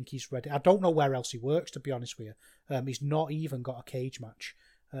I think he's ready. I don't know where else he works, to be honest with you. He's not even got a cage match.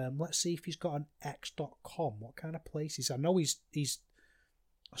 Let's see if he's got an x.com. What kind of place is? I know he's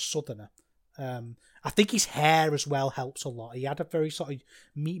a southerner. I think his hair as well helps a lot. He had a very sort of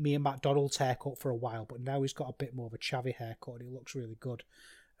meet me at McDonald's haircut for a while, but now he's got a bit more of a chavvy haircut and it looks really good.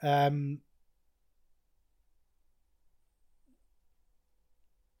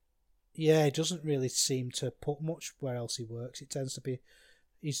 Yeah, he doesn't really seem to put much where else he works. It tends to be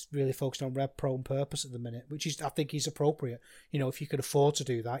he's really focused on RevPro on purpose at the minute, which is I think is appropriate. You know, if you can afford to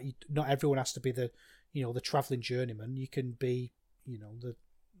do that, not everyone has to be the travelling journeyman. You can be, the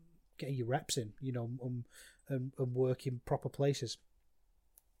getting your reps in, and work in proper places.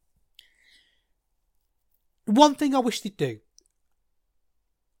 One thing I wish they'd do.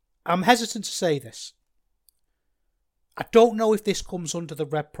 I'm hesitant to say this. I don't know if this comes under the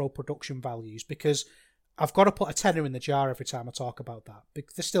RevPro production values because I've got to put a tenner in the jar every time I talk about that.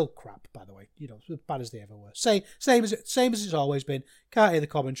 They're still crap, by the way. As bad as they ever were. Same as it's always been. Can't hear the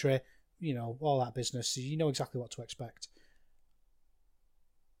commentary. All that business. You know exactly what to expect.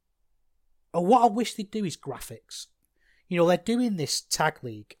 And what I wish they'd do is graphics. They're doing this tag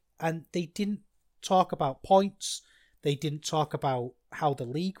league, and they didn't talk about points. They didn't talk about how the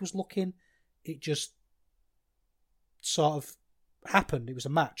league was looking. It just sort of happened. It was a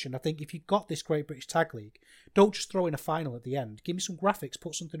match, and I think if you've got this Great British Tag League, don't just throw in a final at the end. Give me some graphics,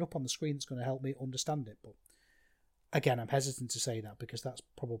 put something up on the screen that's going to help me understand it. But again, I'm hesitant to say that because that's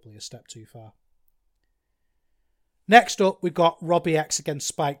probably a step too far. Next up, we've got Robbie X against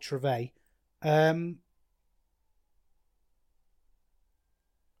Spike Trivet.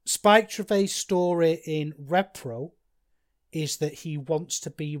 Spike Trivet's story in RevPro is that he wants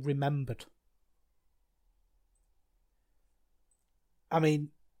to be remembered. I mean,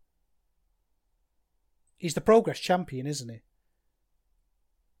 he's the Progress champion, isn't he?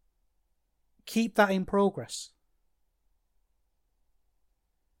 Keep that in progress.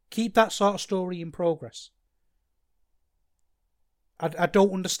 Keep that sort of story in progress. I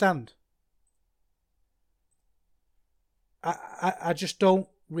don't understand. I just don't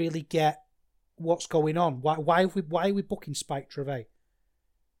really get what's going on. Why are we booking Spike Trivet?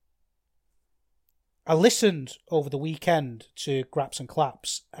 I listened over the weekend to Graps and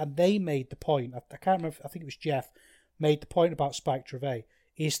Claps, and they made the point, I can't remember, I think it was Jeff, made the point about Spike Trivet,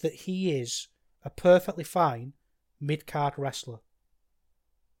 is that he is a perfectly fine mid-card wrestler,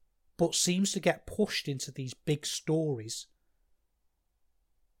 but seems to get pushed into these big stories.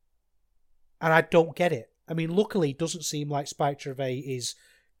 And I don't get it. I mean, luckily, it doesn't seem like Spike Trivet is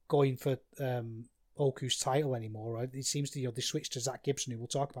going for Oku's title anymore. Right? It seems to, they switched to Zach Gibson, who we'll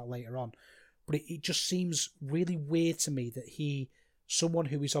talk about later on. But it just seems really weird to me that someone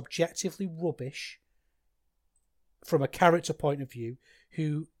who is objectively rubbish from a character point of view,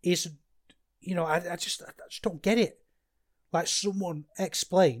 who isn't, I just don't get it. Like, someone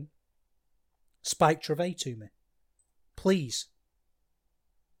explain Spike Trivet to me. Please.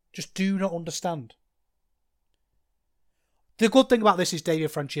 Just do not understand. The good thing about this is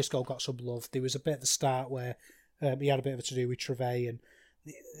David Francisco got some love. There was a bit at the start where he had a bit of a to-do with Trivet, and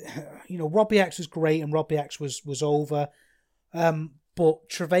Robbie X was great and Robbie X was over. But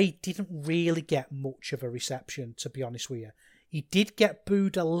Trivet didn't really get much of a reception, to be honest with you. He did get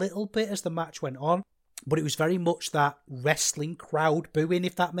booed a little bit as the match went on, but it was very much that wrestling crowd booing,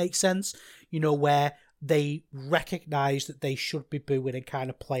 if that makes sense. Where they recognise that they should be booing and kind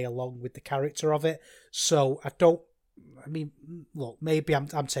of play along with the character of it. So look, maybe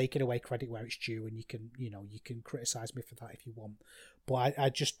I'm taking away credit where it's due, and you can criticise me for that if you want. But I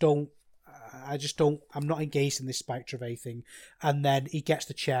just don't, I'm not engaged in this Spike Trivet thing. And then he gets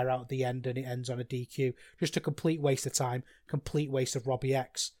the chair out at the end and it ends on a DQ. Just a complete waste of time, complete waste of Robbie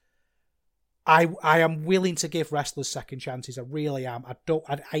X. I am willing to give wrestlers second chances. I really am.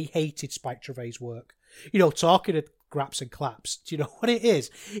 I hated Spike Trivet's work. Talking to Graps and Claps, do you know what it is?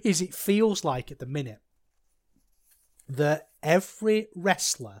 It feels like at the minute that every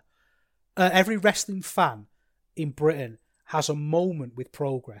wrestling fan in Britain has a moment with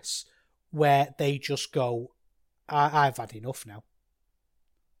Progress where they just go, I've had enough now.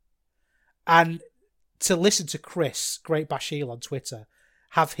 And to listen to Chris, Great Bashil on Twitter,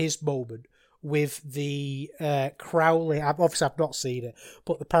 have his moment with the Crowley, obviously I've not seen it,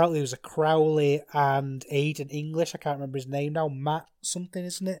 but apparently there was a Crowley and Aiden English, I can't remember his name now, Matt something,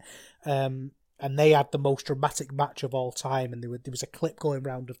 isn't it? And they had the most dramatic match of all time, and there was a clip going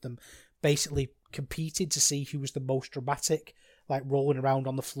around of them basically competing to see who was the most dramatic, like rolling around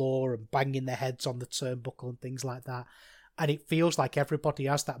on the floor and banging their heads on the turnbuckle and things like that. And it feels like everybody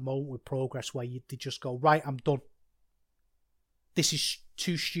has that moment with Progress where they just go, right, I'm done. this is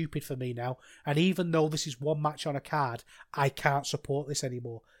too stupid for me now. And even though this is one match on a card, I can't support this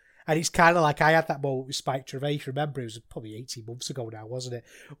anymore. And it's kind of like I had that moment with Spike Gervais. Remember, it was probably 18 months ago now, wasn't it?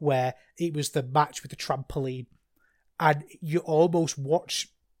 Where it was the match with the trampoline. And you almost watch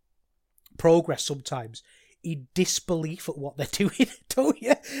Progress sometimes in disbelief at what they're doing, don't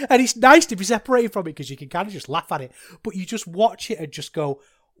you? And it's nice to be separated from it because you can kind of just laugh at it. But you just watch it and just go,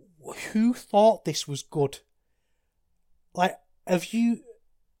 who thought this was good? Like, have you...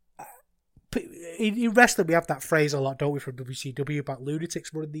 In wrestling, we have that phrase a lot, don't we, from WCW about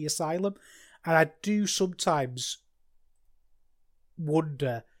lunatics running the asylum. And I do sometimes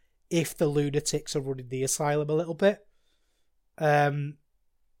wonder if the lunatics are running the asylum a little bit. At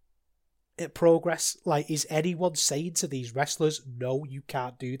Progress, like, is anyone saying to these wrestlers, no, you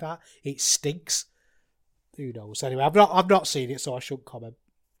can't do that? It stinks. Who knows? Anyway, I've not seen it, so I shouldn't comment.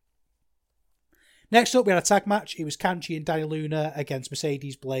 Next up, we had a tag match. It was Kanji and Danny Luna against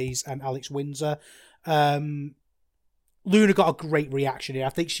Mercedes Blaze and Alex Windsor. Luna got a great reaction here. I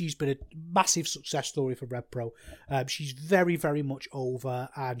think she's been a massive success story for RevPro. She's very, very much over,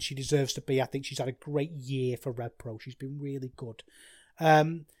 and she deserves to be. I think she's had a great year for RevPro. She's been really good.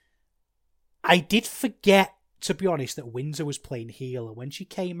 I did forget, to be honest, that Windsor was playing heel, and when she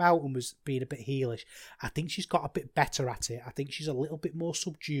came out and was being a bit heelish, I think she's got a bit better at it. I think she's a little bit more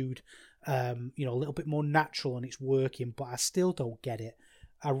subdued, a little bit more natural, and it's working, but I still don't get it.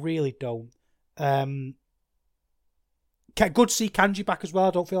 I really don't. Good to see Kanji back as well.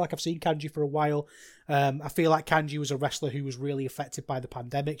 I don't feel like I've seen Kanji for a while. I feel like Kanji was a wrestler who was really affected by the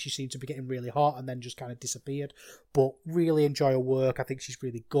pandemic. She seemed to be getting really hot and then just kind of disappeared. But really enjoy her work. I think she's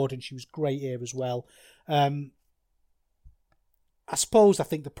really good, and she was great here as well. I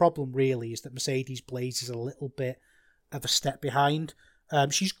think the problem really is that Mercedes Blaze is a little bit of a step behind.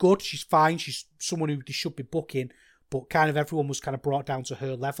 She's good. She's fine. She's someone who they should be booking, but kind of everyone was kind of brought down to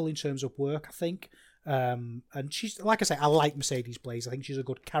her level in terms of work, I think. And she's, like I say, I like Mercedes Blaze. I think she's a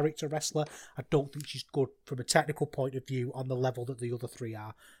good character wrestler. I don't think she's good from a technical point of view on the level that the other three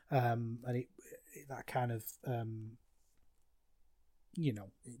are. And that kind of,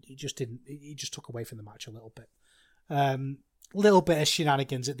 it just didn't. It just took away from the match a little bit. Little bit of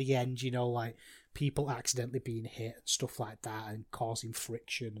shenanigans at the end, like people accidentally being hit and stuff like that, and causing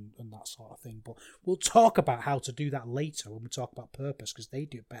friction and that sort of thing. But we'll talk about how to do that later when we talk about Purpose, because they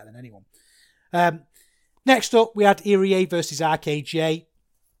do it better than anyone. Next up, we had Irie versus RKJ.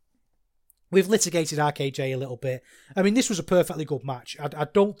 We've litigated RKJ a little bit. I mean, this was a perfectly good match. I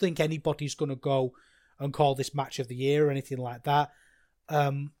don't think anybody's going to go and call this match of the year or anything like that.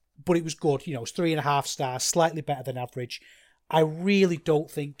 But it was good. It was 3.5 stars, slightly better than average. I really don't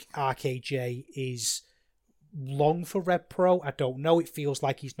think RKJ is long for RevPro. I don't know. It feels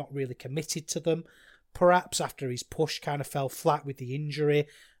like he's not really committed to them. Perhaps after his push kind of fell flat with the injury.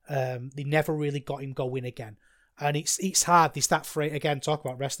 They never really got him going again. And it's hard. There's that phrase, again, talk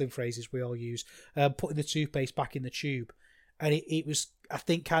about wrestling phrases we all use, putting the toothpaste back in the tube. And it was, I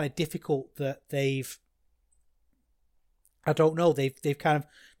think, kind of difficult that they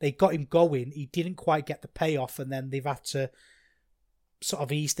got him going. He didn't quite get the payoff, and then they've had to sort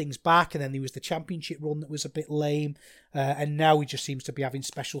of ease things back. And then there was the championship run that was a bit lame. And now he just seems to be having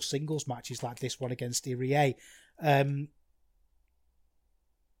special singles matches like this one against Irie.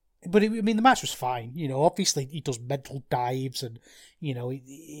 But the match was fine. Obviously he does mental dives, and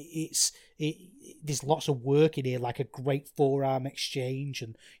there's lots of work in here, like a great forearm exchange,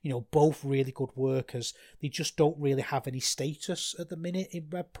 and both really good workers. They just don't really have any status at the minute in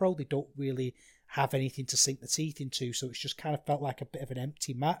RevPro. They don't really have anything to sink the teeth into, so it's just kind of felt like a bit of an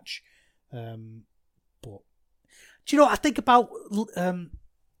empty match. But do you know what I think about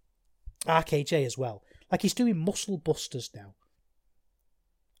RKJ as well? Like, he's doing muscle busters now.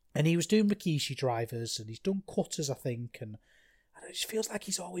 And he was doing Rikishi drivers, and he's done cutters, I think, and it just feels like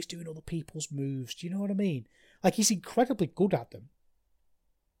he's always doing other people's moves. Do you know what I mean? Like, he's incredibly good at them.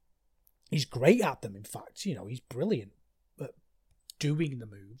 He's great at them, in fact. He's brilliant at doing the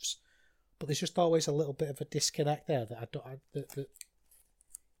moves. But there's just always a little bit of a disconnect there that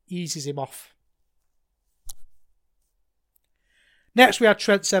eases him off. Next, we had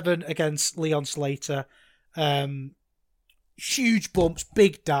Trent Seven against Leon Slater. Huge bumps,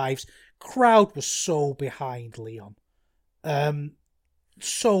 big dives. Crowd was so behind Leon.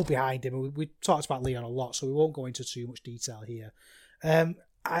 So behind him. We talked about Leon a lot, so we won't go into too much detail here.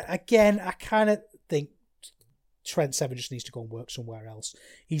 I kind of think Trent Seven just needs to go and work somewhere else.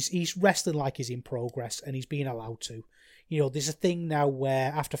 He's wrestling like he's in progress, and he's being allowed to. There's a thing now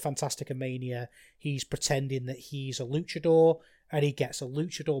where after Fantastica Mania, he's pretending that he's a luchador, and he gets a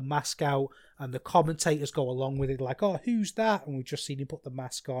luchador mask out, and the commentators go along with it, like, "Oh, who's that?" And we've just seen him put the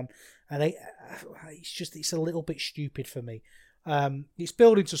mask on, and it's a little bit stupid for me. It's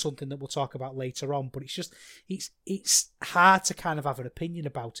building to something that we'll talk about later on, but it's hard to kind of have an opinion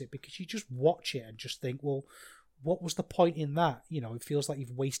about it because you just watch it and just think, well, what was the point in that? It feels like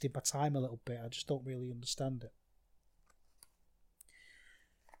you've wasted my time a little bit. I just don't really understand it.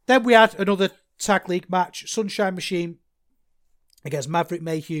 Then we had another tag league match, Sunshine Machine against Maverick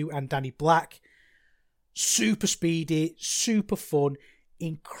Mayhew and Danny Black. Super speedy, super fun,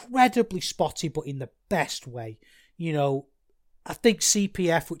 incredibly spotty, but in the best way. I think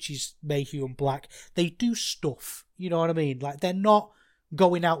CPF, which is Mayhew and Black, they do stuff. You know what I mean? Like, they're not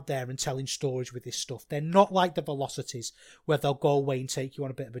going out there and telling stories with this stuff. They're not like the Velocities, where they'll go away and take you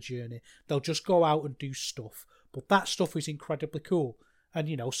on a bit of a journey. They'll just go out and do stuff. But that stuff is incredibly cool. And,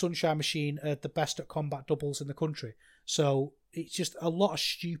 Sunshine Machine are the best at combat doubles in the country. So it's just a lot of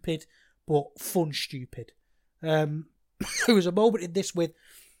stupid, but fun stupid. There was a moment in this with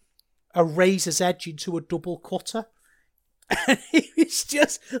a razor's edge into a double cutter. And it's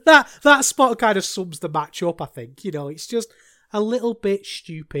just, that spot kind of sums the match up, I think. It's just a little bit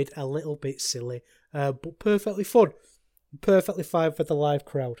stupid, a little bit silly, but perfectly fun. Perfectly fine for the live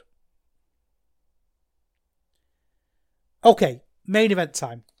crowd. Okay, main event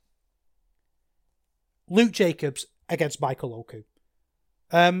time. Luke Jacobs against Michael Oku.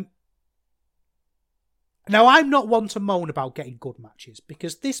 Now, I'm not one to moan about getting good matches,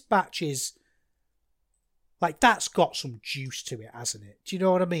 because this match is, like, that's got some juice to it, hasn't it? Do you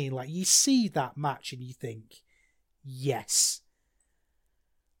know what I mean? Like, you see that match and you think, yes.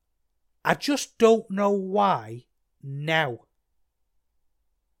 I just don't know why now.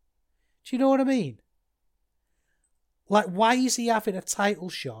 Do you know what I mean? Like, why is he having a title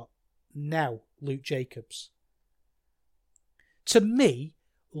shot now, Luke Jacobs? To me,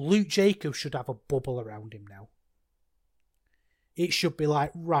 Luke Jacobs should have a bubble around him now. It should be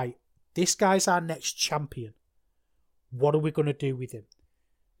like, right, this guy's our next champion. What are we going to do with him?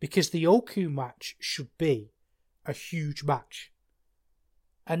 Because the Oku match should be a huge match.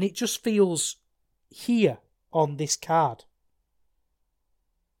 And it just feels here on this card.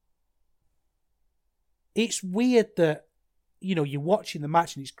 It's weird that, you're watching the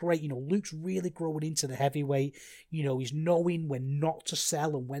match and it's great. Luke's really growing into the heavyweight. He's knowing when not to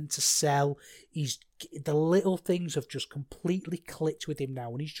sell and when to sell. The little things have just completely clicked with him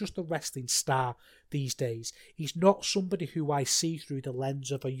now, and he's just a wrestling star these days. He's not somebody who I see through the lens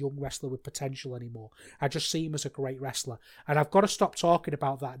of a young wrestler with potential anymore. I just see him as a great wrestler. And I've got to stop talking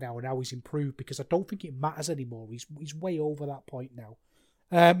about that now and how he's improved, because I don't think it matters anymore. He's way over that point now.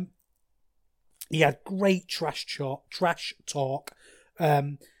 He had great trash talk.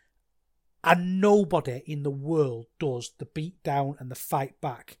 And nobody in the world does the beat down and the fight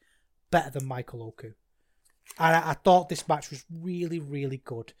back better than Michael Oku. And I thought this match was really, really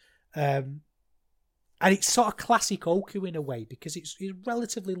good. And it's sort of classic Oku in a way, because it's a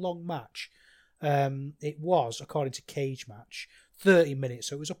relatively long match. It was, according to Cage Match, 30 minutes.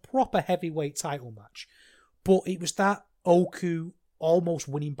 So it was a proper heavyweight title match. But it was that Oku almost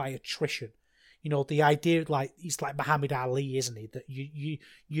winning by attrition. The idea, like, he's like Muhammad Ali, isn't he? That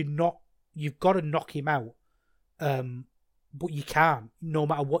you've got to knock him out, but you can't, no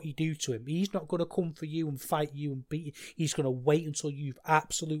matter what you do to him. He's not going to come for you and fight you and beat you. He's going to wait until you've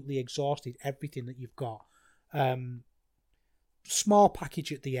absolutely exhausted everything that you've got. Small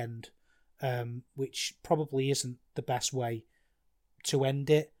package at the end, which probably isn't the best way to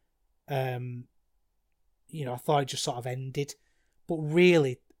end it. I thought it just sort of ended, but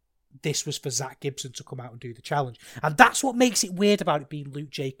really, this was for Zach Gibson to come out and do the challenge. And that's what makes it weird about it being Luke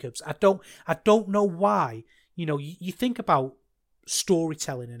Jacobs. I don't know why. You think about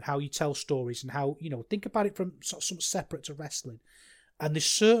storytelling and how you tell stories and how, think about it from something separate to wrestling. And there's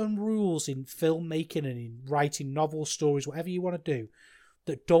certain rules in filmmaking and in writing novels, stories, whatever you want to do,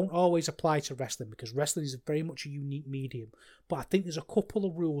 that don't always apply to wrestling, because wrestling is very much a unique medium. But I think there's a couple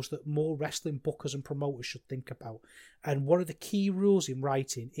of rules that more wrestling bookers and promoters should think about. And one of the key rules in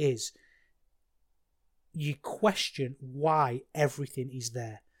writing is you question why everything is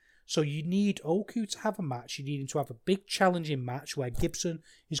there. So you need Oku to have a match. You need him to have a big challenging match where Gibson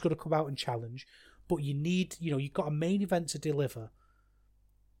is going to come out and challenge. But you need, you've got a main event to deliver.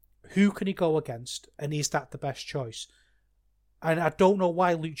 Who can he go against? And is that the best choice? And I don't know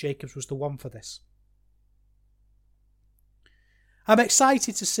why Luke Jacobs was the one for this. I'm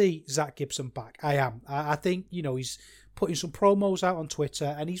excited to see Zach Gibson back. I am. I think, he's putting some promos out on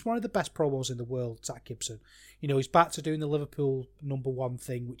Twitter, and he's one of the best promos in the world, Zach Gibson. He's back to doing the Liverpool #1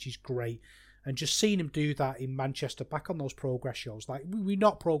 thing, which is great. And just seeing him do that in Manchester, back on those Progress shows, like we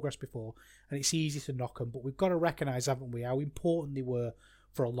not Progress before, and it's easy to knock them, but we've got to recognise, haven't we, how important they were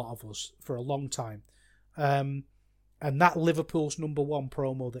for a lot of us for a long time. And that Liverpool's #1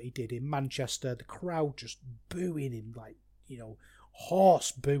 promo that he did in Manchester, the crowd just booing him, like,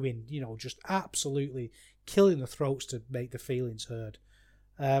 hoarse booing, just absolutely killing the throats to make the feelings heard.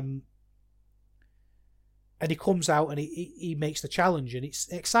 And he comes out and he makes the challenge, and it's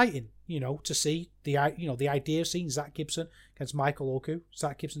exciting, to see the idea of seeing Zach Gibson against Michael Oku.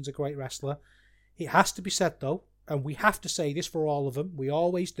 Zach Gibson's a great wrestler. It has to be said though, and we have to say this for all of them. We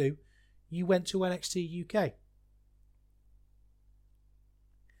always do. You went to NXT UK.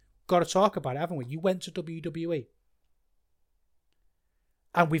 Got to talk about it, haven't we? You went to WWE.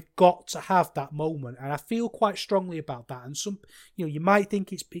 And we've got to have that moment, and I feel quite strongly about that. And some, you might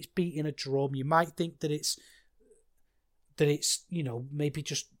think it's beating a drum. You might think that it's maybe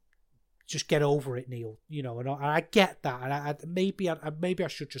just get over it, Neil. And I get that, and maybe I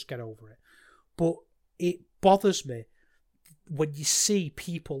should just get over it. But it bothers me when you see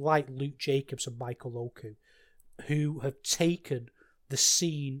people like Luke Jacobs and Michael Oku, who have taken the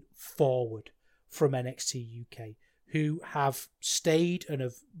scene forward from NXT UK, who have stayed and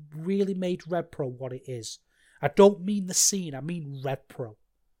have really made RevPro what it is. I don't mean the scene, I mean RevPro.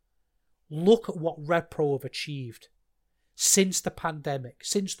 Look at what RevPro have achieved since the pandemic,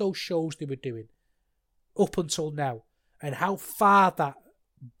 since those shows they were doing, up until now, and how far that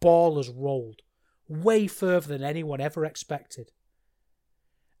ball has rolled, way further than anyone ever expected.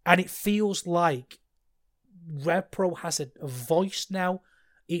 And it feels like RevPro has a voice now,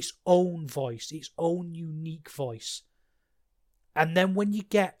 its own voice, its own unique voice. And then when you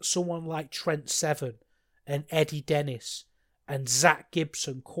get someone like Trent Seven and Eddie Dennis and Zach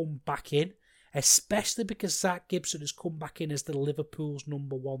Gibson come back in, especially because Zach Gibson has come back in as the Liverpool's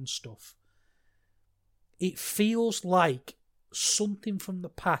 #1 stuff, it feels like something from the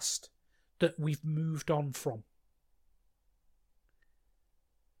past that we've moved on from.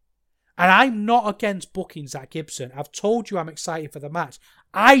 And I'm not against booking Zach Gibson. I've told you I'm excited for the match.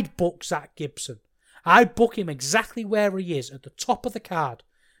 I'd book Zach Gibson. I'd book him exactly where he is, at the top of the card,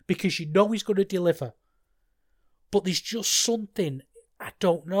 because he's going to deliver. But there's just something, I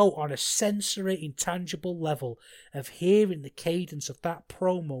don't know, on a sensory, intangible level of hearing the cadence of that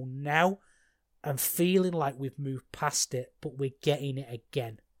promo now and feeling like we've moved past it, but we're getting it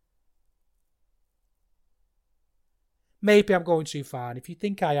again. Maybe I'm going too far, and if you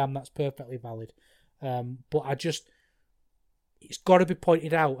think I am, that's perfectly valid. But it's got to be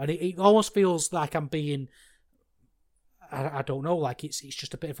pointed out, and it almost feels like I'm being, I don't know, like it's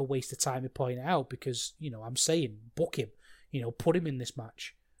just a bit of a waste of time to point it out, because, I'm saying, book him, put him in this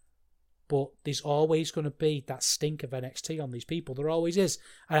match. But there's always going to be that stink of NXT on these people. There always is.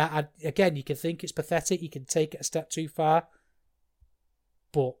 And again, you can think it's pathetic, you can take it a step too far,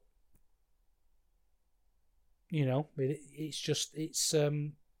 but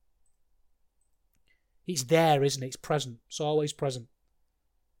it's there, isn't it? It's present. It's always present.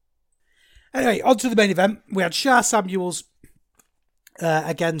 Anyway, on to the main event. We had Shah Samuels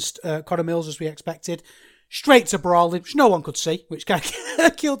against Connor Mills, as we expected. Straight to brawling, which no one could see, which kind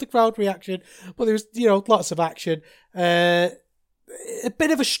of killed the crowd reaction. But there was, lots of action. A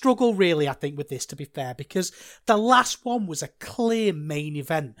bit of a struggle, really, I think, with this, to be fair, because the last one was a clear main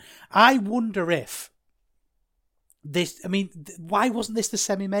event. I wonder if why wasn't this the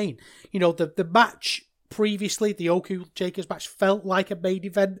semi-main? The match previously, the Oku Jacobs match, felt like a main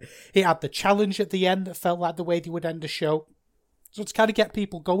event. It had the challenge at the end that felt like the way they would end the show. So to kind of get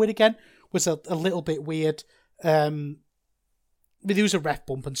people going again was a little bit weird. There was a ref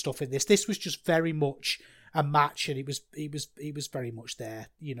bump and stuff in this. This was just very much a match, and it was very much there.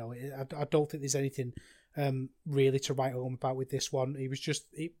 I don't think there's anything really to write home about with this one. It was just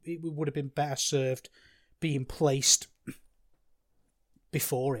it would have been better served being placed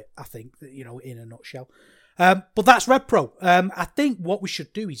before it, I think, in a nutshell. But that's RevPro. I think what we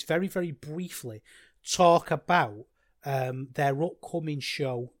should do is very, very briefly talk about their upcoming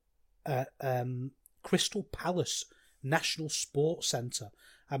show at Crystal Palace National Sports Centre.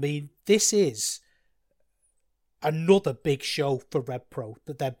 This is another big show for RevPro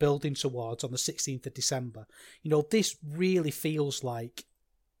that they're building towards on the 16th of December. This really feels like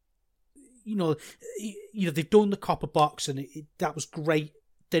they've done the Copper Box, and that was great.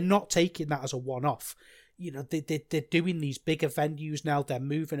 They're not taking that as a one-off. they're doing these bigger venues now. They're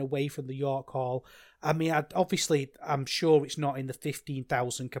moving away from the York Hall. I mean, I'm sure it's not in the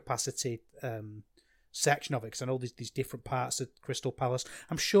 15,000 capacity section of it, because I know there's these different parts of Crystal Palace.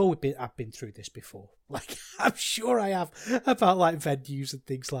 I'm sure I've been through this before. Like, I'm sure I have, about like venues and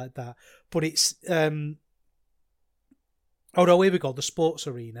things like that. But it's oh no, here we go. The sports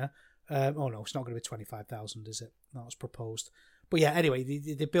arena. Oh no, it's not going to be 25,000, is it? That was proposed. But yeah, anyway,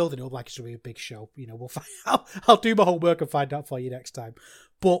 they're building it up like it's a really big show. We'll find out. I'll do my homework and find out for you next time.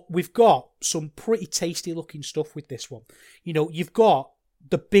 But we've got some pretty tasty looking stuff with this one. You've got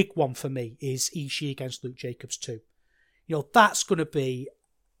the big one for me is Ishii against Luke Jacobs 2. That's going to be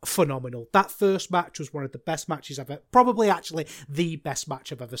phenomenal. That first match was one of the best matches probably actually the best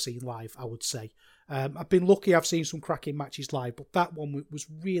match I've ever seen live, I would say. I've been lucky, I've seen some cracking matches live, but that one was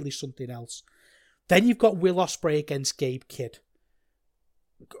really something else. Then you've got Will Ospreay against Gabe Kidd.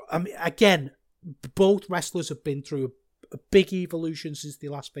 I mean, again, both wrestlers have been through a big evolution since they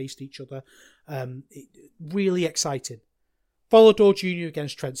last faced each other. Really exciting. Volador Jr.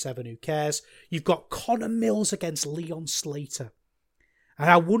 against Trent Seven, who cares? You've got Connor Mills against Leon Slater. And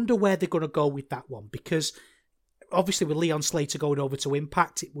I wonder where they're going to go with that one, because obviously with Leon Slater going over to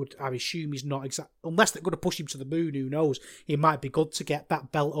Impact, I assume he's not unless they're going to push him to the moon, who knows? It might be good to get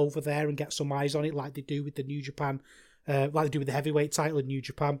that belt over there and get some eyes on it like they do with the New Japan, like they do with the heavyweight title in New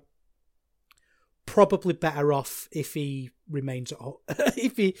Japan. Probably better off if he remains at home.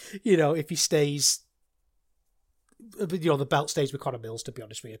 if he stays, the belt stays with Connor Mills, to be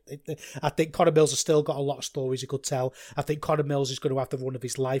honest with you. I think Connor Mills has still got a lot of stories he could tell. I think Connor Mills is going to have the run of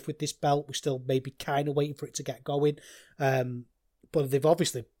his life with this belt. We're still maybe kind of waiting for it to get going. But they've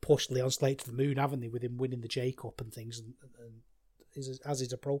obviously pushed Leon Slater to the moon, haven't they, with him winning the J Cup and things, and as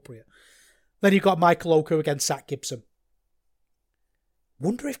is appropriate. Then you've got Michael Oku against Zach Gibson.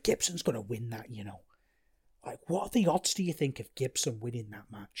 Wonder if Gibson's going to win that, Like, what are the odds, do you think, of Gibson winning that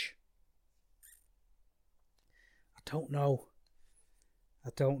match? I don't know,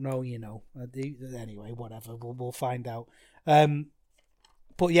 Anyway, whatever. We'll find out.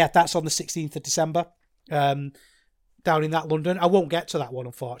 But yeah, that's on the 16th of December. Down in that London. I won't get to that one,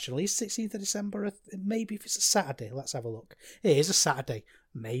 unfortunately. Is 16th of December? Maybe if it's a Saturday. Let's have a look. It is a Saturday.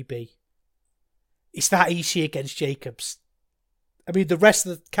 Maybe. It's that Ishii against Jacobs. I mean, the rest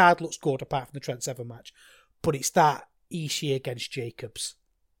of the card looks good apart from the Trent Seven match. But it's that Ishii against Jacobs.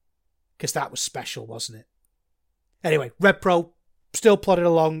 Because that was special, wasn't it? Anyway, RevPro, still plodding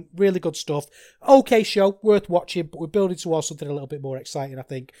along. Really good stuff. Okay show, worth watching, but we're building towards something a little bit more exciting, I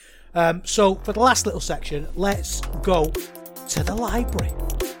think. So, for the last little section, let's go to the library.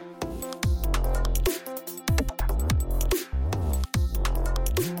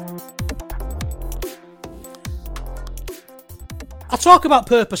 I talk about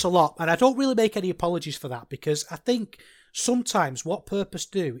purpose a lot, and I don't really make any apologies for that, because I think sometimes what purpose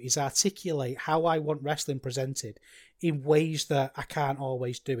do is articulate how I want wrestling presented in ways that I can't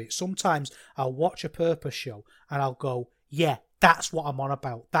always do it. Sometimes I'll watch a purpose show and I'll go, yeah, that's what I'm on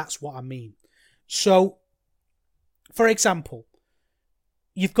about. That's what I mean. So, for example,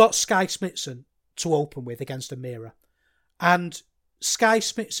 you've got Sky Smithson to open with against Amira. And Sky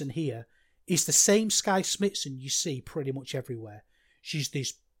Smithson here is the same Sky Smithson you see pretty much everywhere. She's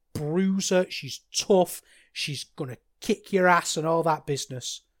this bruiser, she's tough, she's going to kick your ass and all that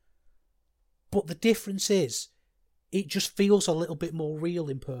business. But the difference is, it just feels a little bit more real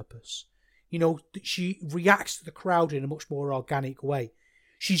in purpose. She reacts to the crowd in a much more organic way.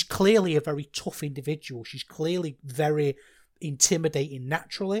 She's clearly a very tough individual. She's clearly very intimidating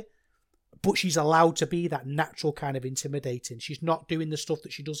naturally, but she's allowed to be that natural kind of intimidating. She's not doing the stuff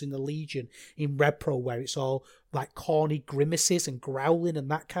that she does in the Legion in RevPro, where it's all like corny grimaces and growling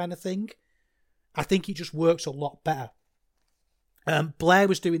and that kind of thing. I think it just works a lot better. Blair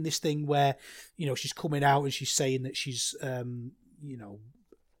was doing this thing where, she's coming out and she's saying that she's, her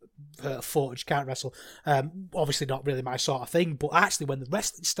foot, she can't wrestle. Obviously not really my sort of thing, but actually when the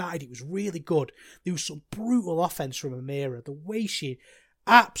wrestling started, it was really good. There was some brutal offense from Amira. The way she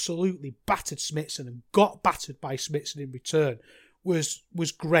absolutely battered Smithson and got battered by Smithson in return was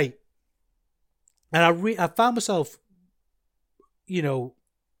great. And I found myself,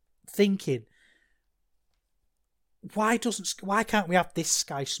 thinking, why can't we have this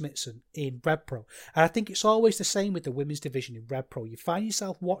Sky Smithson in RevPro? And I think it's always the same with the women's division in RevPro. You find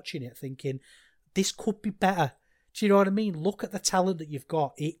yourself watching it thinking, this could be better. Do you know what I mean? Look at the talent that you've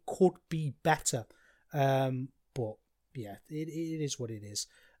got. It could be better. But yeah, it is what it is.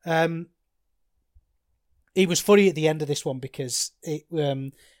 It was funny at the end of this one because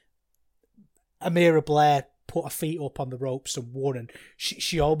Amira Blair put her feet up on the ropes and won, and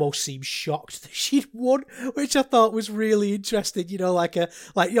she almost seemed shocked that she'd won, which I thought was really interesting. You know,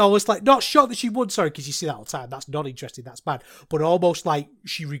 almost like not shocked that she won. Sorry, because you see that all the time. That's not interesting. That's bad. But almost like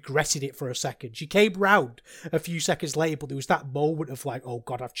she regretted it for a second. She came round a few seconds later, but there was that moment of like, oh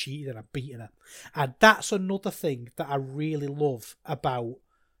God, I've cheated and I've beaten her. And that's another thing that I really love about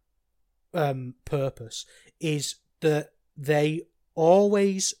Purpose, is that they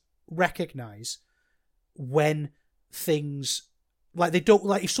always recognise when things, like, they don't,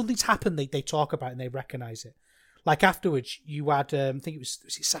 like, if something's happened, they talk about it and they recognise it. Like afterwards, you had, I think was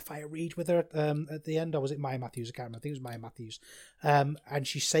it Sapphire Reed with her at the end, or was it Maya Matthews? I can't remember. I think it was Maya Matthews. And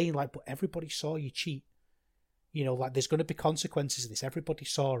she's saying, like, but everybody saw you cheat. You know, like, there's going to be consequences of this. Everybody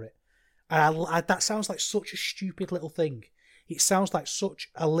saw it. And that sounds like such a stupid little thing. It sounds like such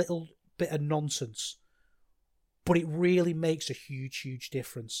a little bit of nonsense. But it really makes a huge, huge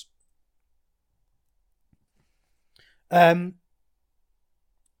difference.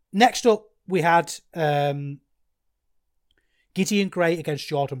 Next up, we had Gideon Gray against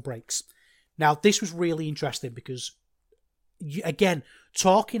Jordan Breaks. Now, this was really interesting because, again,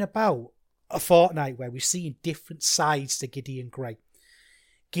 talking about a fortnight where we're seeing different sides to Gideon Gray.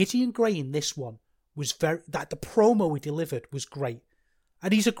 Gideon Gray in this one was the promo he delivered was great.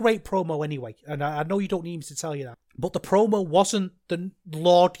 And he's a great promo anyway. And I know you don't need me to tell you that. But the promo wasn't the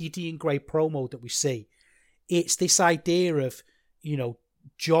Lord Gideon Gray promo that we see. It's this idea of, you know,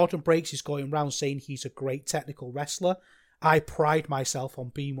 Jordan Breaks is going around saying he's a great technical wrestler. I pride myself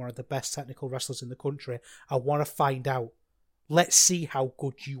on being one of the best technical wrestlers in the country. I want to find out. Let's see how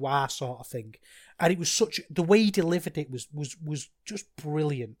good you are, sort of thing. And it was the way he delivered it was just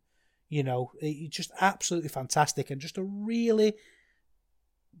brilliant. You know, it's just absolutely fantastic and just a really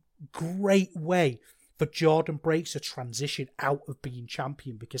great way for Jordan Breaks to transition out of being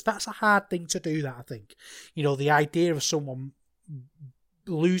champion, because that's a hard thing to do, that, I think. You know, the idea of someone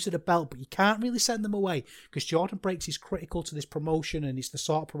losing a belt, but you can't really send them away, because Jordan Breaks is critical to this promotion, and it's the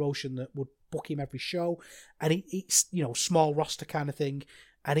sort of promotion that would book him every show, and it's, you know, small roster kind of thing,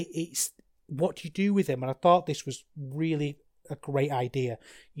 and it's what do you do with him? And I thought this was really a great idea.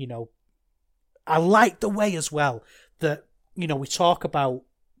 You know, I like the way as well that, you know, we talk about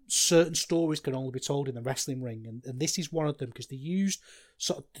certain stories can only be told in the wrestling ring, and this is one of them, because they used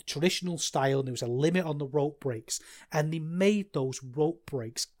sort of the traditional style, and there was a limit on the rope breaks, and they made those rope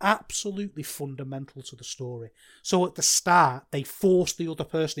breaks absolutely fundamental to the story. So at the start, they forced the other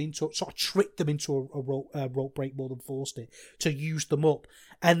person into, sort of tricked them into a rope break more than forced it, to use them up.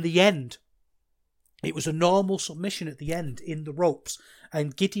 And the end, it was a normal submission at the end in the ropes,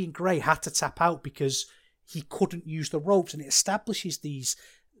 and Gideon Gray had to tap out because he couldn't use the ropes, and it establishes these,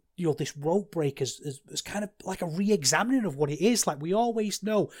 you know, this rope break as kind of like a re-examining of what it is. Like, we always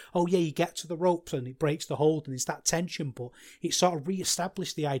know, oh yeah, you get to the ropes and it breaks the hold and it's that tension, but it sort of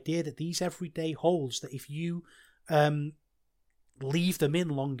re-established the idea that these everyday holds, that if you leave them in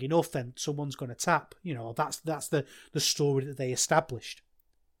long enough, then someone's going to tap. You know, that's the story that they established.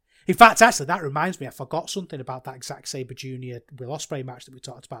 In fact, actually, that reminds me, I forgot something about that Zack Sabre Jr. Will Ospreay match that we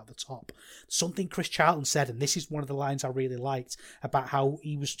talked about at the top. Something Chris Charlton said, and this is one of the lines I really liked, about how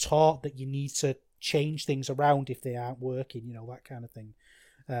he was taught that you need to change things around if they aren't working, you know, that kind of thing.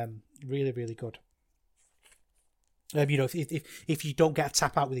 Really, really good. You know, if you don't get a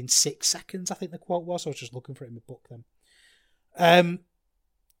tap out within 6 seconds, I think the quote was. I was just looking for it in the book then.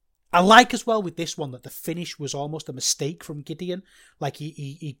 I like as well with this one that the finish was almost a mistake from Gideon. Like,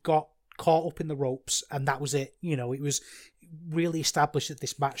 he got caught up in the ropes, and that was it. You know, it was really established that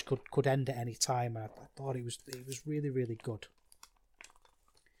this match could end at any time. I thought it was really, really good.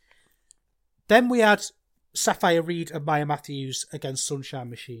 Then we had Sapphire Reed and Maya Matthews against Sunshine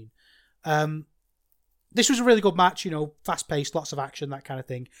Machine. This was a really good match, you know, fast-paced, lots of action, that kind of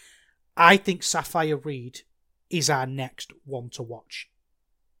thing. I think Sapphire Reed is our next one to watch.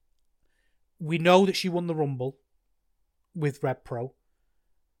 We know that she won the Rumble with RevPro.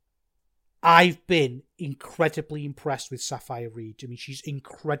 I've been incredibly impressed with Sapphire Reed. I mean, she's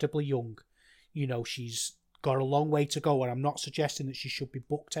incredibly young. You know, she's got a long way to go, and I'm not suggesting that she should be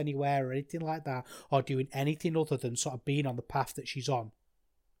booked anywhere or anything like that, or doing anything other than sort of being on the path that she's on.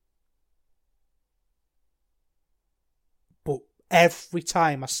 But every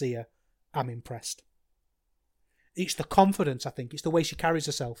time I see her, I'm impressed. It's the confidence, I think. It's the way she carries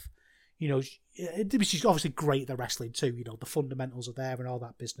herself. You know, she's obviously great at the wrestling too. You know, the fundamentals are there and all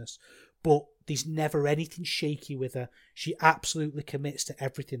that business. But there's never anything shaky with her. She absolutely commits to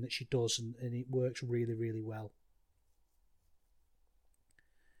everything that she does, and it works really, really well.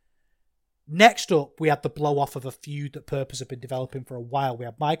 Next up, we had the blow-off of a feud that Purpose had been developing for a while. We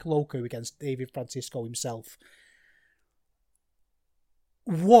had Michael Oku against David Francisco himself.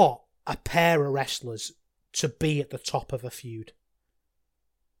 What a pair of wrestlers to be at the top of a feud.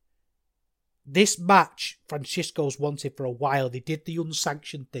 This match, Francisco's wanted for a while. They did the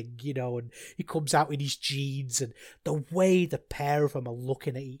unsanctioned thing, and he comes out in his jeans, and the way the pair of them are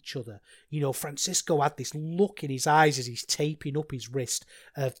looking at each other. Francisco had this look in his eyes as he's taping up his wrist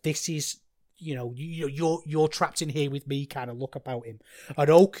of this is, you're trapped in here with me kind of look about him. And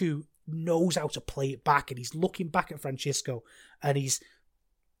Oku knows how to play it back, and he's looking back at Francisco, and he's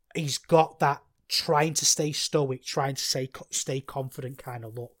got that trying to stay stoic, trying to stay confident kind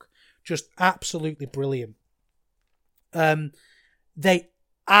of look. Just absolutely brilliant. They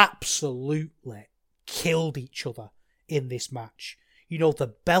absolutely killed each other in this match.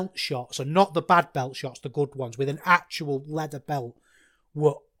 The belt shots, and not the bad belt shots, the good ones, with an actual leather belt,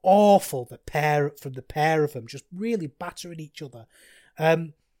 were awful. The pair of them, just really battering each other.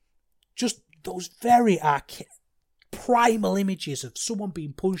 Just those very primal images of someone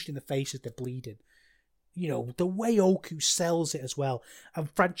being punched in the face as they're bleeding. The way Oku sells it as well.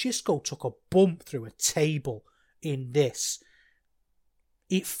 And Francisco took a bump through a table in this.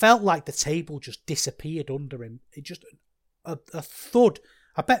 It felt like the table just disappeared under him. It just, a thud.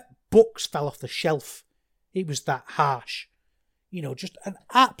 I bet books fell off the shelf. It was that harsh. Just an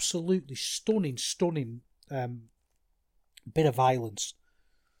absolutely stunning bit of violence.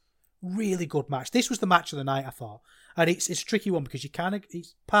 Really good match. This was the match of the night, I thought. And it's a tricky one because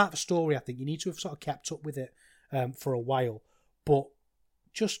it's part of a story, I think. You need to have sort of kept up with it for a while. But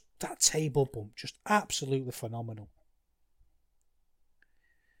just that table bump, just absolutely phenomenal.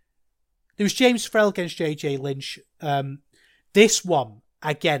 There was James Farrell against JJ Lynch. This one,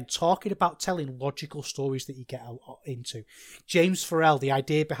 again, talking about telling logical stories that you get into. James Farrell, the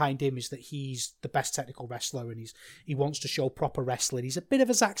idea behind him is that he's the best technical wrestler, and he wants to show proper wrestling. He's a bit of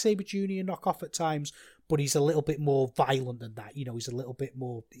a Zack Sabre Jr. knockoff at times, but he's a little bit more violent than that. He's a little bit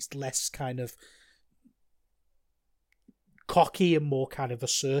more, it's less kind of cocky and more kind of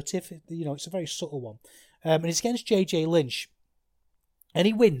assertive. It's a very subtle one. And it's against JJ Lynch. And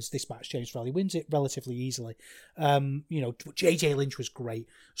he wins this match, James Farrell. He wins it relatively easily. JJ Lynch was great.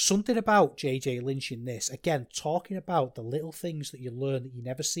 Something about JJ Lynch in this, again, talking about the little things that you learn that you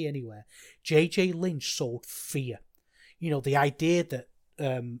never see anywhere. JJ Lynch sold fear. The idea that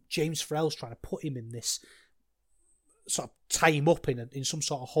James Farrell's trying to put him in this, sort of tie him up in some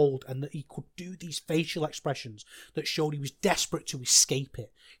sort of hold, and that he could do these facial expressions that showed he was desperate to escape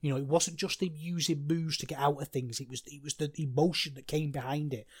it. It wasn't just him using moves to get out of things. It was the emotion that came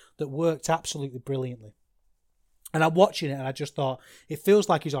behind it that worked absolutely brilliantly. And I'm watching it and I just thought, it feels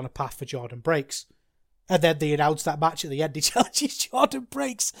like he's on a path for Jordan Breaks. And then they announced that match at the end. He challenges Jordan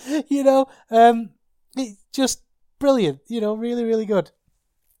Breaks. It's just brilliant. Really, really good.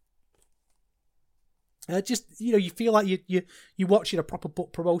 You feel like you're watching a proper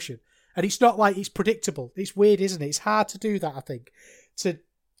book promotion, and it's not like it's predictable. It's weird, isn't it? It's hard to do that, I think, to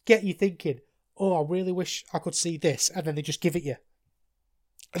get you thinking, oh, I really wish I could see this, and then they just give it you.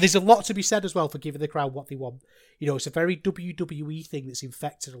 And there's a lot to be said as well for giving the crowd what they want. It's a very WWE thing that's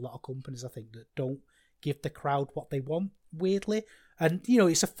infected a lot of companies, I think, that don't give the crowd what they want, weirdly. And,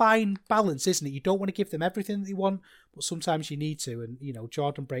 it's a fine balance, isn't it? You don't want to give them everything that they want, but sometimes you need to. And,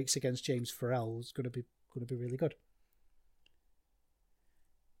 Jordan Breaks against James Farrell is going to be really good.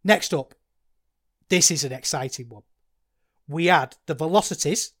 Next up, this is an exciting one. We had the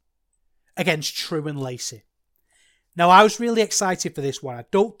Velocities against True and Lacey. Now, I was really excited for this one. I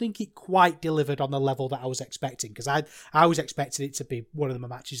don't think it quite delivered on the level that I was expecting, because I was expecting it to be one of the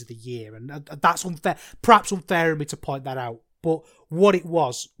matches of the year, and that's unfair, perhaps unfair of me to point that out. But what it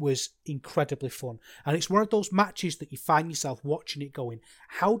was incredibly fun. And it's one of those matches that you find yourself watching it going,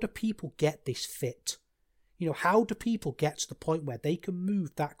 how do people get this fit? How do people get to the point where they can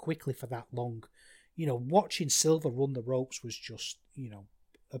move that quickly for that long? Watching Silver run the ropes was just,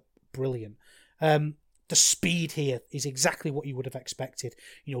 brilliant. The speed here is exactly what you would have expected.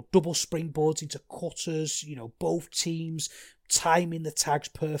 Double springboards into cutters, both teams timing the tags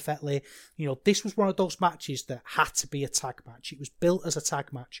perfectly. This was one of those matches that had to be a tag match. It was built as a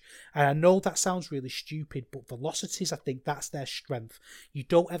tag match. And I know that sounds really stupid, but Velocities, I think that's their strength. You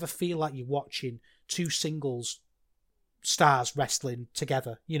don't ever feel like you're watching two singles stars wrestling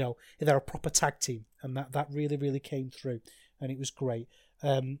together. They're a proper tag team. And that really, really came through. And it was great.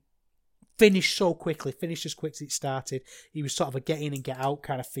 Finished so quickly, finished as quick as it started. He was sort of a get in and get out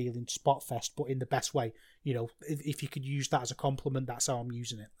kind of feeling, spot fest, but in the best way. If you could use that as a compliment, that's how I'm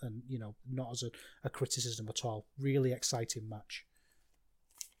using it, and not as a criticism at all. Really exciting match.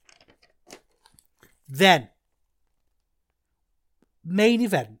 Then, main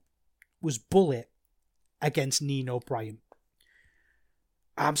event was Bullet against Nino Bryan.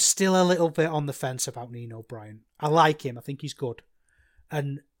 I'm still a little bit on the fence about Nino Bryan. I like him. I think he's good.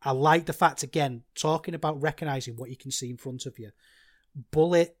 And I like the fact, again, talking about recognising what you can see in front of you.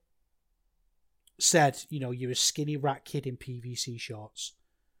 Bullet said, you're a skinny rat kid in PVC shorts.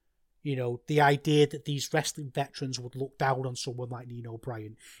 The idea that these wrestling veterans would look down on someone like Nino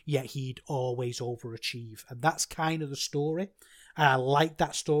Bryan, yet he'd always overachieve. And that's kind of the story. And I like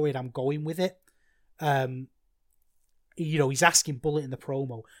that story and I'm going with it. He's asking Bullet in the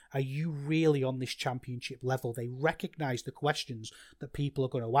promo, are you really on this championship level? They recognise the questions that people are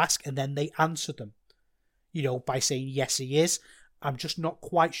going to ask and then they answer them, by saying, yes, he is. I'm just not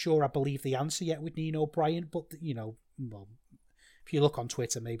quite sure I believe the answer yet with Nino Bryan, but, well, if you look on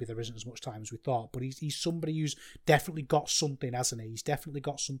Twitter, maybe there isn't as much time as we thought, but he's somebody who's definitely got something, hasn't he? He's definitely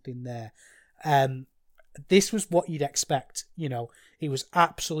got something there. This was what you'd expect, he was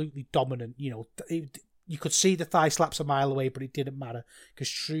absolutely dominant, you could see the thigh slaps a mile away, but it didn't matter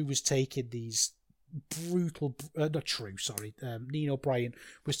because Nino Bryan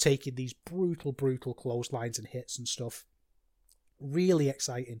was taking these brutal clotheslines and hits and stuff. Really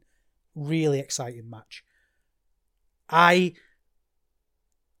exciting match. I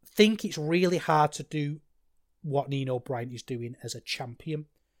think it's really hard to do what Nino Bryan is doing as a champion.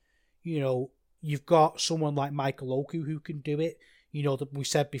 You've got someone like Michael Oku who can do it. That we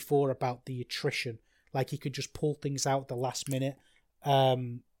said before about the attrition. Like he could just pull things out at the last minute.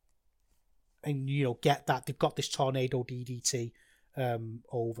 And, get that. They've got this tornado DDT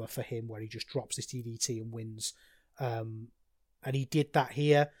over for him where he just drops this DDT and wins. And he did that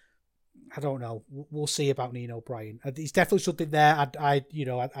here. I don't know. We'll see about Nino Bryan. It's definitely something there.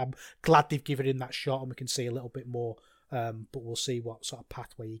 I'm glad they've given him that shot and we can see a little bit more. But we'll see what sort of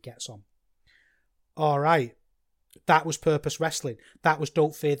pathway he gets on. All right. That was Purpose Wrestling. That was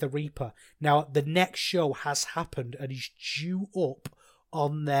Don't Fear the Reaper. Now, the next show has happened and is due up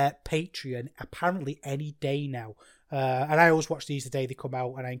on their Patreon apparently any day now. And I always watch these the day they come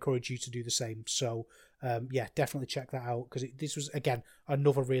out and I encourage you to do the same. So, definitely check that out because this was, again,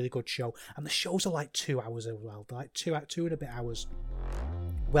 another really good show. And the shows are like 2 hours as well. They're like two and a bit hours.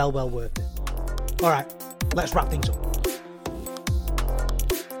 Well worth it. All right, let's wrap things up.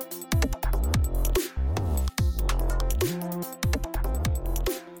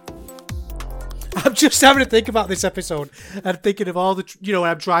 I'm just having to think about this episode and thinking of all the, when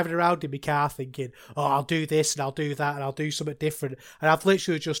I'm driving around in my car thinking, I'll do this and I'll do that and I'll do something different. And I've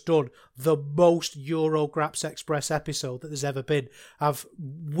literally just done the most Eurograps Express episode that there's ever been. I've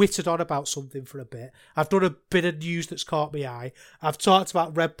whittled on about something for a bit. I've done a bit of news that's caught my eye. I've talked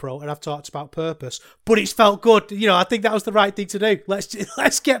about RevPro and I've talked about Purpose, but it's felt good. I think that was the right thing to do.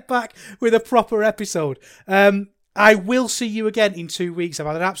 Let's get back with a proper episode. I will see you again in 2 weeks. I've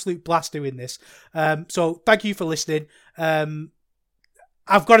had an absolute blast doing this. So thank you for listening.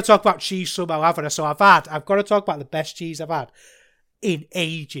 I've got to talk about cheese somehow, haven't I? So I've got to talk about the best cheese I've had in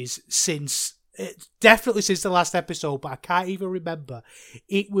ages definitely since the last episode, but I can't even remember.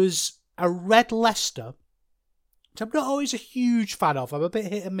 It was a Red Leicester, which I'm not always a huge fan of. I'm a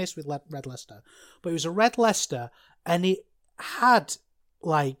bit hit and miss with Red Leicester, but it was a Red Leicester and it had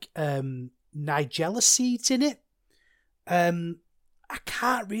like Nigella seeds in it. I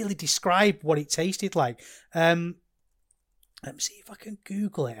can't really describe what it tasted like. Let me see if I can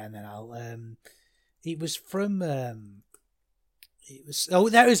Google it and then I'll. It was from. There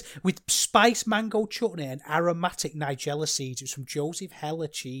is with spiced mango chutney and aromatic Nigella seeds. It was from Joseph Heller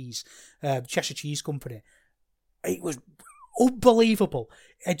Cheese, Cheshire Cheese Company. It was unbelievable.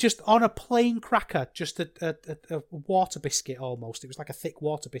 Just on a plain cracker, just a water biscuit almost. It was like a thick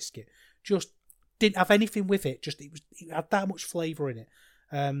water biscuit. Just didn't have anything with it. Just it had that much flavour in it.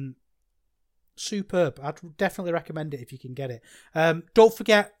 Superb. I'd definitely recommend it if you can get it. Don't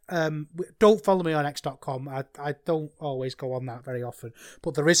forget, don't follow me on x.com. I don't always go on that very often,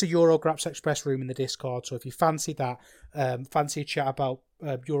 but there is a Eurograps Express room in the Discord, so if you fancy that, fancy a chat about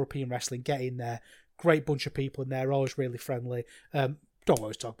European wrestling, get in there. Great bunch of people in there, always really friendly. Don't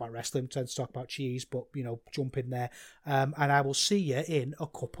always talk about wrestling, tend to talk about cheese, but jump in there. And I will see you in a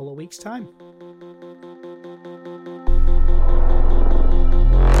couple of weeks' time.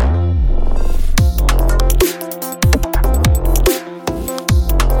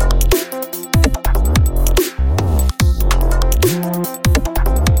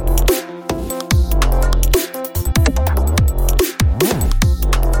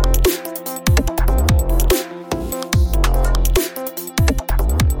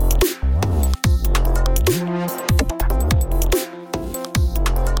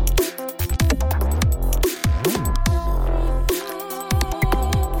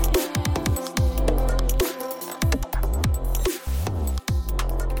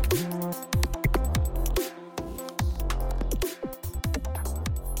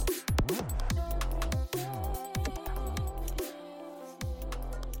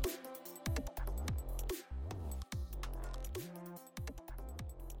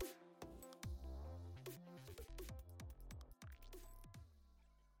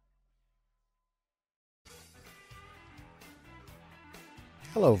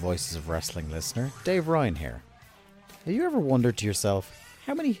 Hello, Voices of Wrestling listener. Dave Ryan here. Have you ever wondered to yourself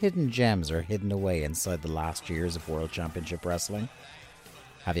how many hidden gems are hidden away inside the last years of World Championship Wrestling?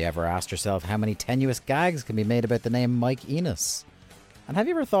 Have you ever asked yourself how many tenuous gags can be made about the name Mike Enos? And have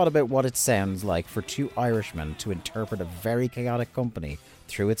you ever thought about what it sounds like for two Irishmen to interpret a very chaotic company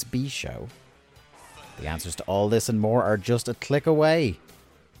through its B-show? The answers to all this and more are just a click away.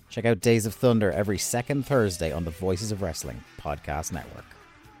 Check out Days of Thunder every second Thursday on the Voices of Wrestling podcast network.